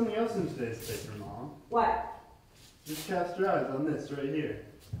there's something else in today's paper, Mom. What? Just cast your eyes on this right here.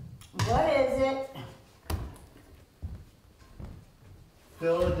 What is it?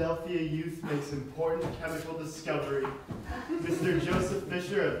 Philadelphia youth makes important chemical discovery. Mr. Joseph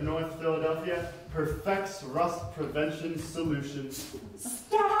Fisher of North Philadelphia perfects rust prevention solutions.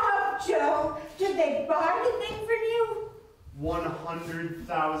 Stop, Joe. Did they buy the thing from you?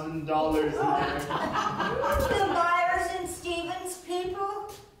 $100,000 in The Myers and Stevens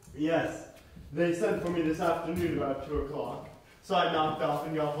people? Yes. They sent for me this afternoon about 2 o'clock. So I knocked off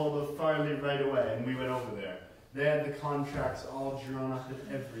and got hold of Farley right away, and we went over there. They had the contracts all drawn up and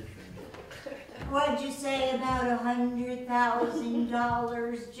everything. What'd you say about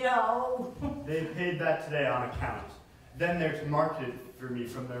 $100,000, Joe? They paid that today on account. Then they're to market it for me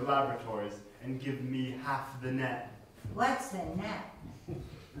from their laboratories and give me half the net. What's the net?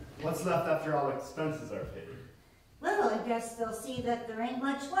 What's left after all expenses are paid? Well, I guess they'll see that there ain't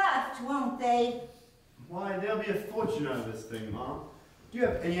much left, won't they? Why, there'll be a fortune out of this thing, Mom. Do you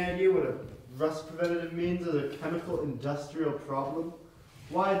have any idea what a rust preventative means as a chemical industrial problem?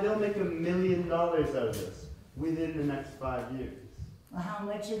 Why, they'll make $1 million out of this. within the next 5 years. Well, how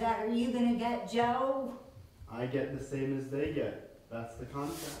much of that are you gonna get, Joe? I get the same as they get. That's the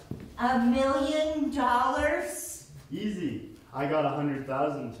contract. $1 million? Easy. I got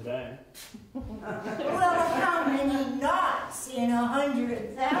 100,000 today. Well, how many knots in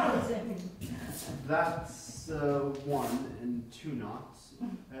 100,000? That's 1 and 2 knots.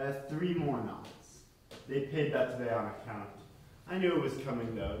 3 more knots. They paid that today on account. I knew it was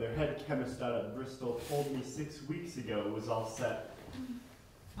coming though. Their head chemist out at Bristol told me 6 weeks ago it was all set.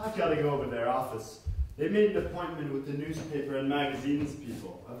 I've got to go over to their office. They made an appointment with the newspaper and magazines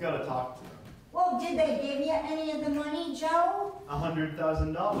people. I've got to talk to them. Well, did they give you any of the money, Joe?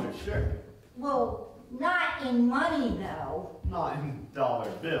 $100,000, sure. Well, not in money, though. Not in dollar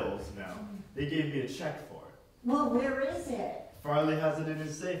bills, no. They gave me a check for it. Well, where is it? Farley has it in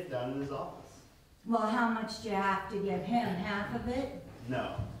his safe down in his office. Well, how much do you have to give him? Half of it?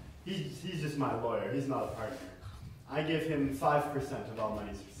 No. He's just my lawyer. He's not a partner. I give him 5% of all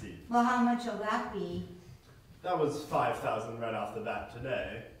monies received. Well, how much will that be? That was 5,000 right off the bat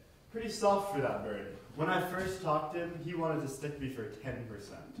today. Pretty soft for that bird. When I first talked to him, he wanted to stick me for 10%.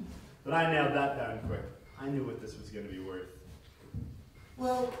 But I nailed that down quick. I knew what this was going to be worth.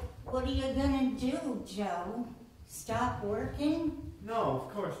 Well, what are you gonna do, Joe? Stop working? No, of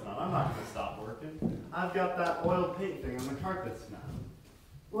course not. I'm not going to stop working. I've got that oil paint thing on the carpets now.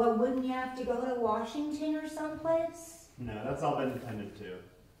 Well, wouldn't you have to go to Washington or someplace? No, that's all been attended to.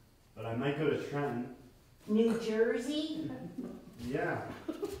 But I might go to Trenton. New Jersey? Yeah.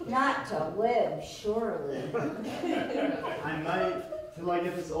 Not to live, surely. I might, till I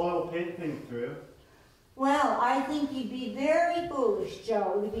get this oil paint thing through. Well, I think you'd be very foolish,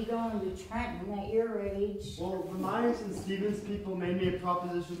 Joe, to be going to Trenton at your age. Well, the Myers and Stevens people made me a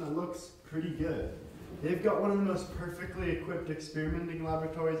proposition that looks pretty good. They've got one of the most perfectly equipped experimenting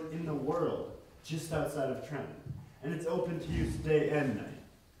laboratories in the world, just outside of Trenton. And it's open to use day and night.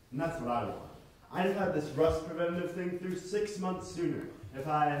 And that's what I want. I'd have had this rust preventative thing through 6 months sooner if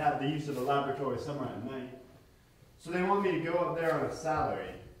I had had the use of a laboratory somewhere at night. So they want me to go up there on a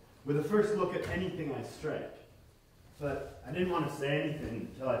salary, with a first look at anything I strike. But I didn't want to say anything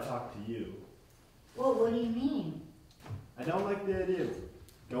until I talked to you. Well, what do you mean? I don't like the idea of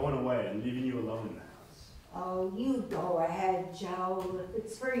going away and leaving you alone in the house. Oh, you go ahead, Joe, if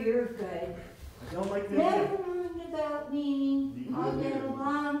it's for your good. I don't like the idea Never of... mind about me. I'll get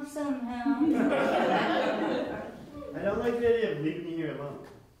along somehow. I don't like the idea of leaving you here alone.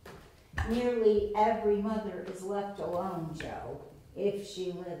 Nearly every mother is left alone, Joe, if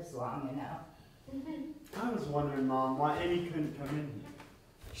she lives long enough. I was wondering, Mom, why Amy couldn't come in here.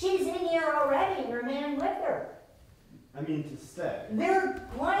 She's in here already, her man with her. I mean, to stay. They're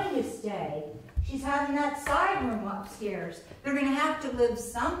going to stay. She's having that side room upstairs. They're going to have to live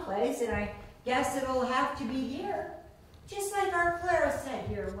someplace, and I guess it'll have to be here. Just like our Clara said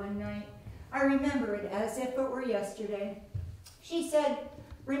here one night. I remember it as if it were yesterday. She said,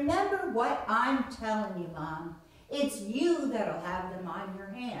 "Remember what I'm telling you, Mom. It's you that'll have them on your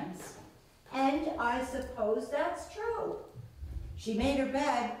hands." And I suppose that's true. She made her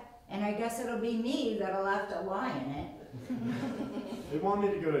bed, and I guess it'll be me that'll have to lie in it. They want me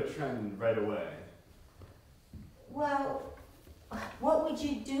to go to Trenton right away. Well, what would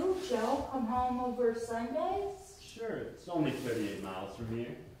you do, Joe? Come home over Sundays? Sure, it's only 38 miles from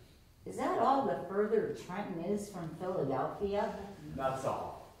here. Is that all the further Trenton is from Philadelphia? That's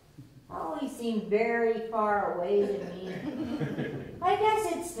all. Always seemed very far away to me. I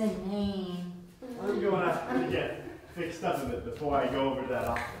guess it's the name. I'm going to have to get fixed up a bit before I go over to that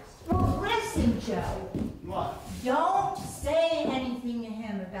office. Well, listen, Joe. What? Don't say anything to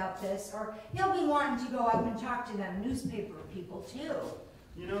him about this, or he'll be wanting to go up and talk to them newspaper people, too.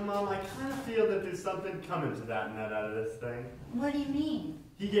 You know, Mom, I kind of feel that there's something coming to that net out of this thing. What do you mean?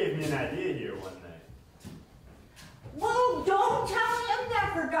 He gave me an idea here one night. Well, don't tell him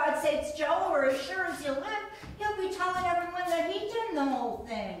that, for God's sakes, Joe, or as sure as you live, he'll be telling everyone that he did the whole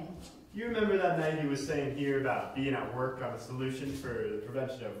thing. You remember that night he was saying here about being at work on a solution for the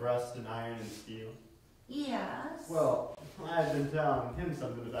prevention of rust in iron and steel? Yes. Well, I had been telling him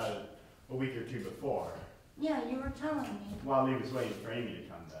something about it a week or two before, Yeah, you were telling me. while he was waiting for Amy to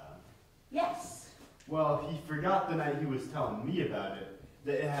come down. Yes. Well, he forgot the night he was telling me about it,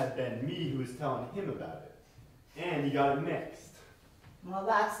 that it had been me who was telling him about it. And he got it mixed. Well,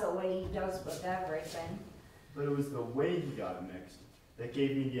 that's the way he does with everything. But it was the way he got it mixed that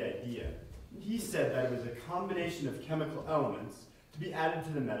gave me the idea. He said that it was a combination of chemical elements to be added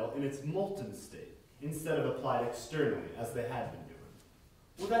to the metal in its molten state, instead of applied externally, as they had been doing.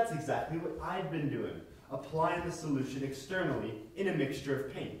 Well, that's exactly what I'd been doing, applying the solution externally in a mixture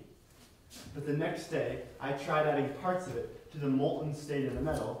of paint. But the next day, I tried adding parts of it to the molten state of the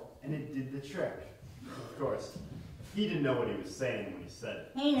metal, and it did the trick. Of course, he didn't know what he was saying when he said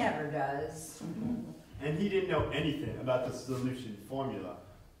it. He never does. And he didn't know anything about the solution formula,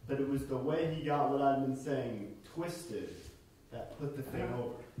 but it was the way he got what I'd been saying twisted that put the thing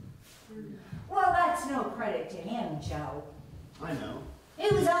over. Well, that's no credit to him, Joe. I know.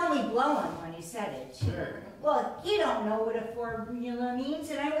 He was only blowing when he said it. Sure. Well, you don't know what a formula means,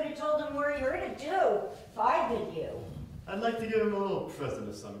 and I would have told him where you're to do if I did you. I'd like to give him a little present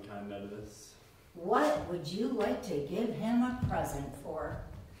of some kind out of this. What would you like to give him a present for?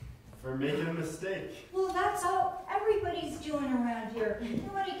 For making a mistake. Well, that's all everybody's doing around here. You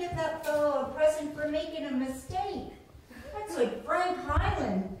want to give that fellow a present for making a mistake. That's what Frank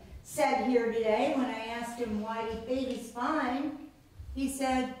Highland said here today when I asked him why he paid his fine. He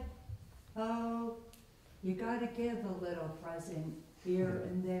said, oh, you gotta give a little present here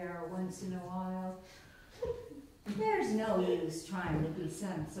and there once in a while. There's no use trying to be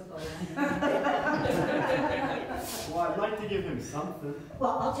sensible. Well, I'd like to give him something.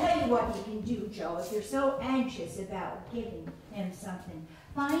 Well, I'll tell you what you can do, Joe, if you're so anxious about giving him something.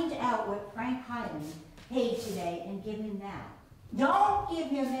 Find out what Frank Highland paid today and give him that. Don't give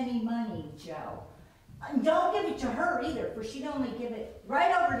him any money, Joe. Don't give it to her either, for she'd only give it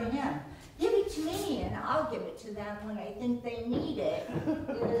right over to him. Give it to me, and I'll give it to them when I think they need it.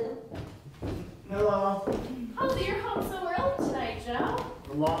 Hello. Oh, so you're home so early tonight, Joe.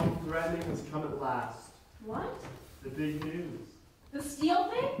 The long threatening has come at last. What? The big news. The steel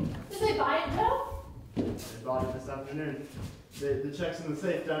thing? Did they buy it, Joe? They bought it this afternoon. The check's in the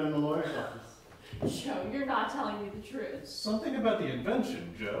safe down in the lawyer's office. Joe, you're not telling me the truth. Something about the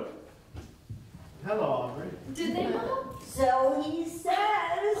invention, Joe. Hello, Aubrey. Did they, Mom? So he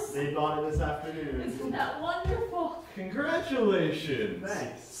says. They bought it this afternoon. Isn't that wonderful? Congratulations.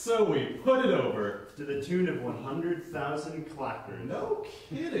 Thanks. So we put it over. To the tune of 100,000 clackers. No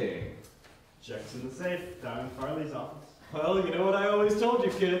kidding. Check's in the safe down in Farley's office. Well, you know what I always told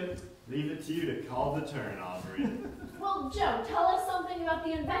you, kid. Leave it to you to call the turn, Aubrey. Well, Joe, tell us something about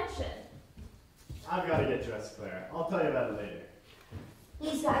the invention. I've got to get dressed, Clara. I'll tell you about it later.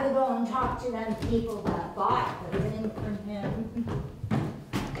 He's got to go and talk to them people that bought the thing from him.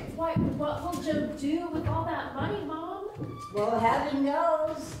 Why, what will Joe do with all that money, Mom? Well, heaven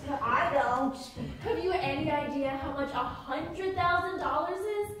knows. I don't. Have you any idea how much $100,000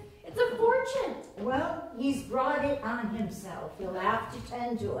 is? It's a fortune. Well, he's brought it on himself. He'll have to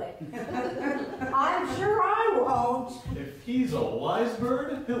tend to it. I'm sure I won't. If he's a wise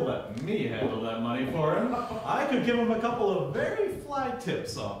bird, he'll let me handle that money for him. I could give him a couple of very fly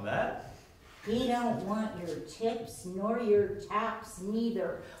tips on that. He don't want your tips nor your taps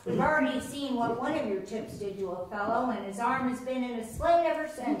neither. We've already seen what one of your tips did to a fellow, and his arm has been in a sling ever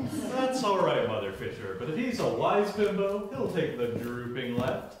since. That's all right, Mother Fisher, but if he's a wise bimbo, he'll take the drooping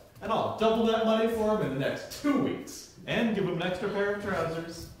left, and I'll double that money for him in the next 2 weeks, and give him an extra pair of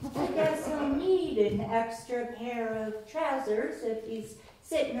trousers. I guess he'll need an extra pair of trousers if he's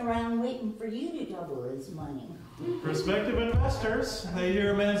sitting around waiting for you to double his money. Prospective investors, they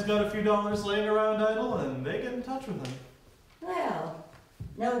hear a man's got a few dollars laying around idle, and they get in touch with him. Well,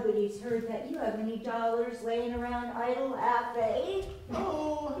 nobody's heard that you have any dollars laying around idle, have they?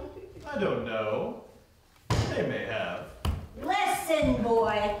 Oh, I don't know. They may have. Listen,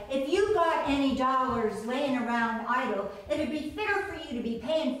 boy, if you got any dollars laying around idle, it'd be fair for you to be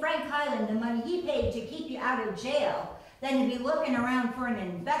paying Frank Highland the money he paid to keep you out of jail than to be looking around for an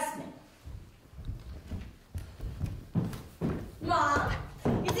investment. Mom,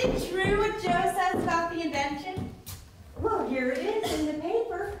 is it true what Joe says about the invention? Well, here it is in the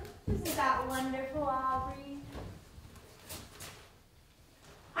paper. Isn't that wonderful, Aubrey?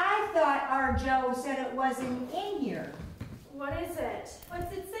 I thought our Joe said it wasn't in here. What is it?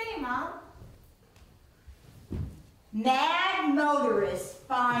 What's it say, Mom? Mad motorists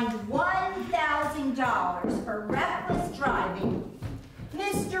fined $1,000 for reckless driving.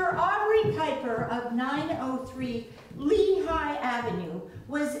 Mr. Aubrey Piper of 903 Lehigh Avenue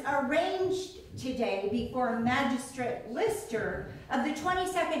was arraigned today before Magistrate Lister of the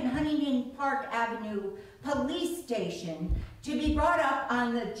 22nd Huntington Park Avenue Police Station to be brought up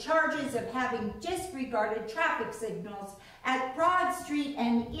on the charges of having disregarded traffic signals at Broad Street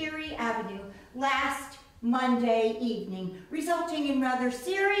and Erie Avenue last Monday evening, resulting in rather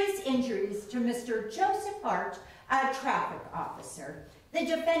serious injuries to Mr. Joseph Hart, a traffic officer. The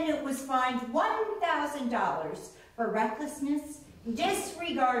defendant was fined $1,000 for recklessness,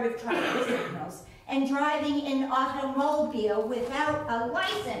 disregard of traffic signals, and driving an automobile without a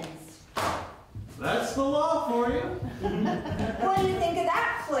license. That's the law for you. What do you think of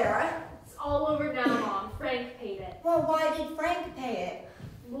that, Clara? all over now, Mom. Frank paid it. Well, why did Frank pay it?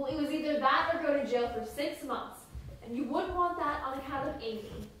 Well, it was either that or go to jail for 6 months. And you wouldn't want that on account of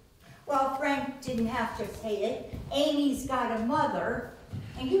Amy. Well, Frank didn't have to pay it. Amy's got a mother.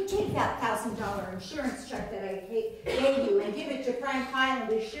 And you take that $1,000 insurance check that I gave you and give it to Frank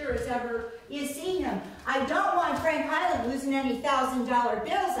Highland as sure as ever you see him. I don't want Frank Highland losing any $1,000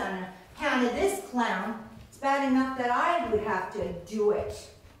 bills on account of this clown. It's bad enough that I would have to do it.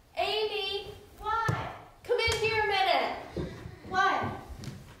 Amy, What? come in here a minute. What?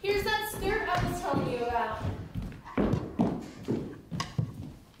 Here's that skirt I was telling you about.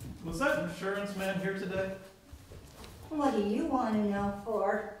 Was that insurance man here today? What do you want to know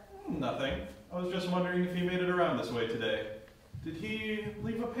for? Nothing. I was just wondering if he made it around this way today. Did he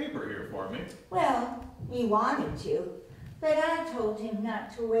leave a paper here for me? Well, he wanted to, but I told him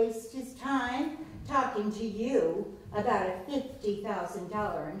not to waste his time talking to you about a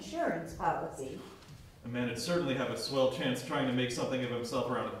 $50,000 insurance policy. The man would certainly have a swell chance trying to make something of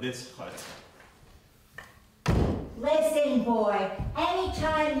himself around this hut. Listen, boy,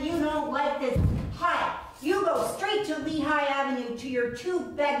 anytime you don't like this hut, you go straight to Lehigh Avenue to your 2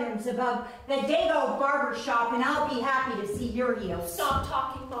 bedrooms above the Dago Barber Shop, and I'll be happy to see your heels. Stop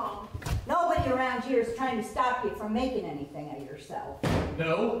talking, Mom. Nobody around here is trying to stop you from making anything of yourself.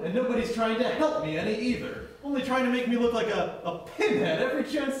 No, and nobody's trying to help me any either. Only trying to make me look like a pinhead every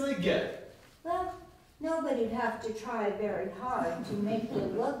chance they get. Well, nobody'd have to try very hard to make you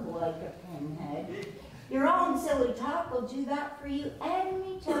look like a pinhead. Your own silly talk will do that for you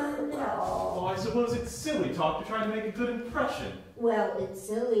any time at all. Oh, I suppose it's silly talk to try to make a good impression. Well, it's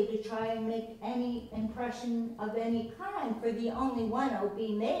silly to try and make any impression of any kind, for the only one that'll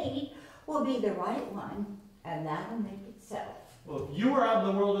be made will be the right one, and that'll make itself. Well, if you were out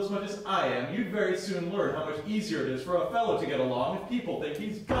in the world as much as I am, you'd very soon learn how much easier it is for a fellow to get along if people think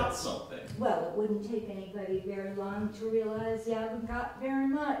he's got something. Well, it wouldn't take anybody very long to realize you haven't got very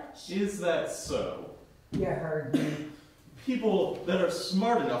much. Is that so? You heard me. People that are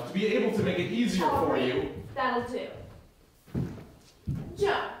smart enough to be able to make it easier for you. That'll do.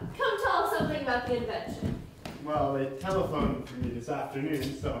 Joe, come tell us something about the invention. Well, they telephoned for me this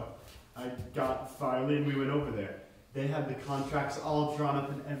afternoon, so I got Farley and we went over there. They had the contracts all drawn up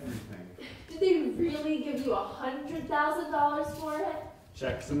and everything. Did they really give you $100,000 for it?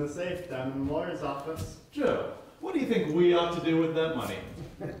 Checks in the safe down in the lawyer's office. Joe, what do you think we ought to do with that money?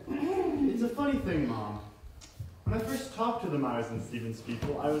 It's a funny thing, Mom. When I first talked to the Myers and Stevens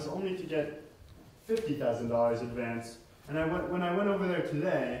people, I was only to get $50,000 advance. And when I went over there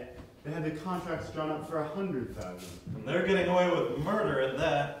today, they had the contracts drawn up for $100,000. And they're getting away with murder at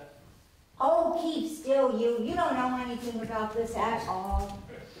that. Oh, keep still, you. You don't know anything about this at all.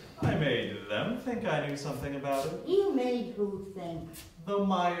 I made them think I knew something about it. You made who think? The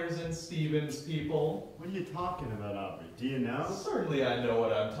Myers and Stevens people. What are you talking about, Aubrey? Do you know? Certainly I know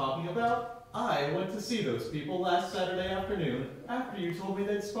what I'm talking about. I went to see those people last Saturday afternoon after you told me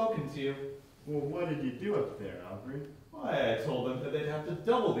they'd spoken to you. Well, what did you do up there, Aubrey? Why, I told them that they'd have to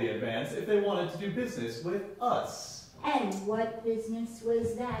double the advance if they wanted to do business with us. And what business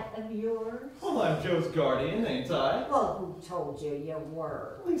was that of yours? Well, I'm Joe's guardian, ain't I? Well, who told you you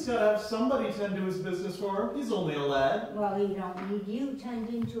were? Well, he's gotta have somebody tend to his business for him. He's only a lad. Well, he don't need you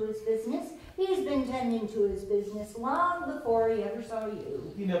tending to his business. He's been tending to his business long before he ever saw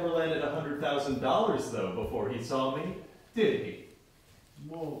you. He never landed $100,000, though, before he saw me, did he?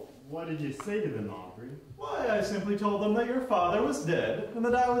 Well, what did you say to them, Aubrey? Why, I simply told them that your father was dead, and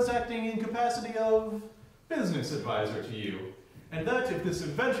that I was acting in capacity of business advisor to you, and that if this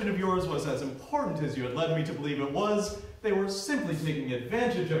invention of yours was as important as you had led me to believe it was, they were simply taking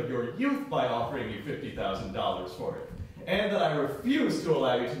advantage of your youth by offering you $50,000 for it, and that I refuse to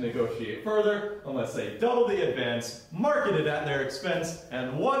allow you to negotiate further unless they double the advance, market it at their expense,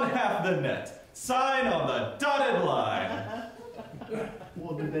 and 1/2 the net. Sign on the dotted line.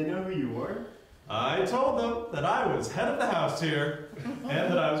 Well, did they know who you were? I told them that I was head of the house here, and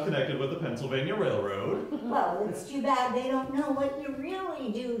that I was connected with the Pennsylvania Railroad. Well, it's too bad they don't know what you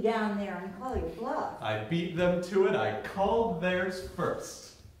really do down there and call your bluff. I beat them to it. I called theirs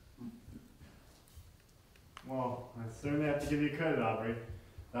first. Well, I certainly have to give you credit, Aubrey.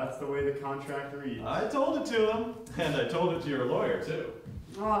 That's the way the contract reads. I told it to them, and I told it to your lawyer, too.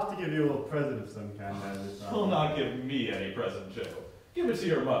 I'll have to give you a little present of some kind out of this. You'll not give me any present, Joe. Give it to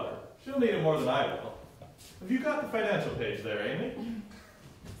your mother. She'll need it more than I will. Have you got the financial page there, Amy?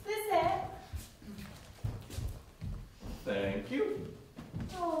 Is this it? Thank you.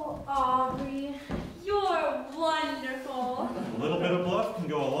 Oh, Aubrey, you're wonderful. A little bit of bluff can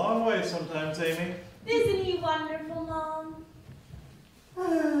go a long way sometimes, Amy. Isn't he wonderful, Mom?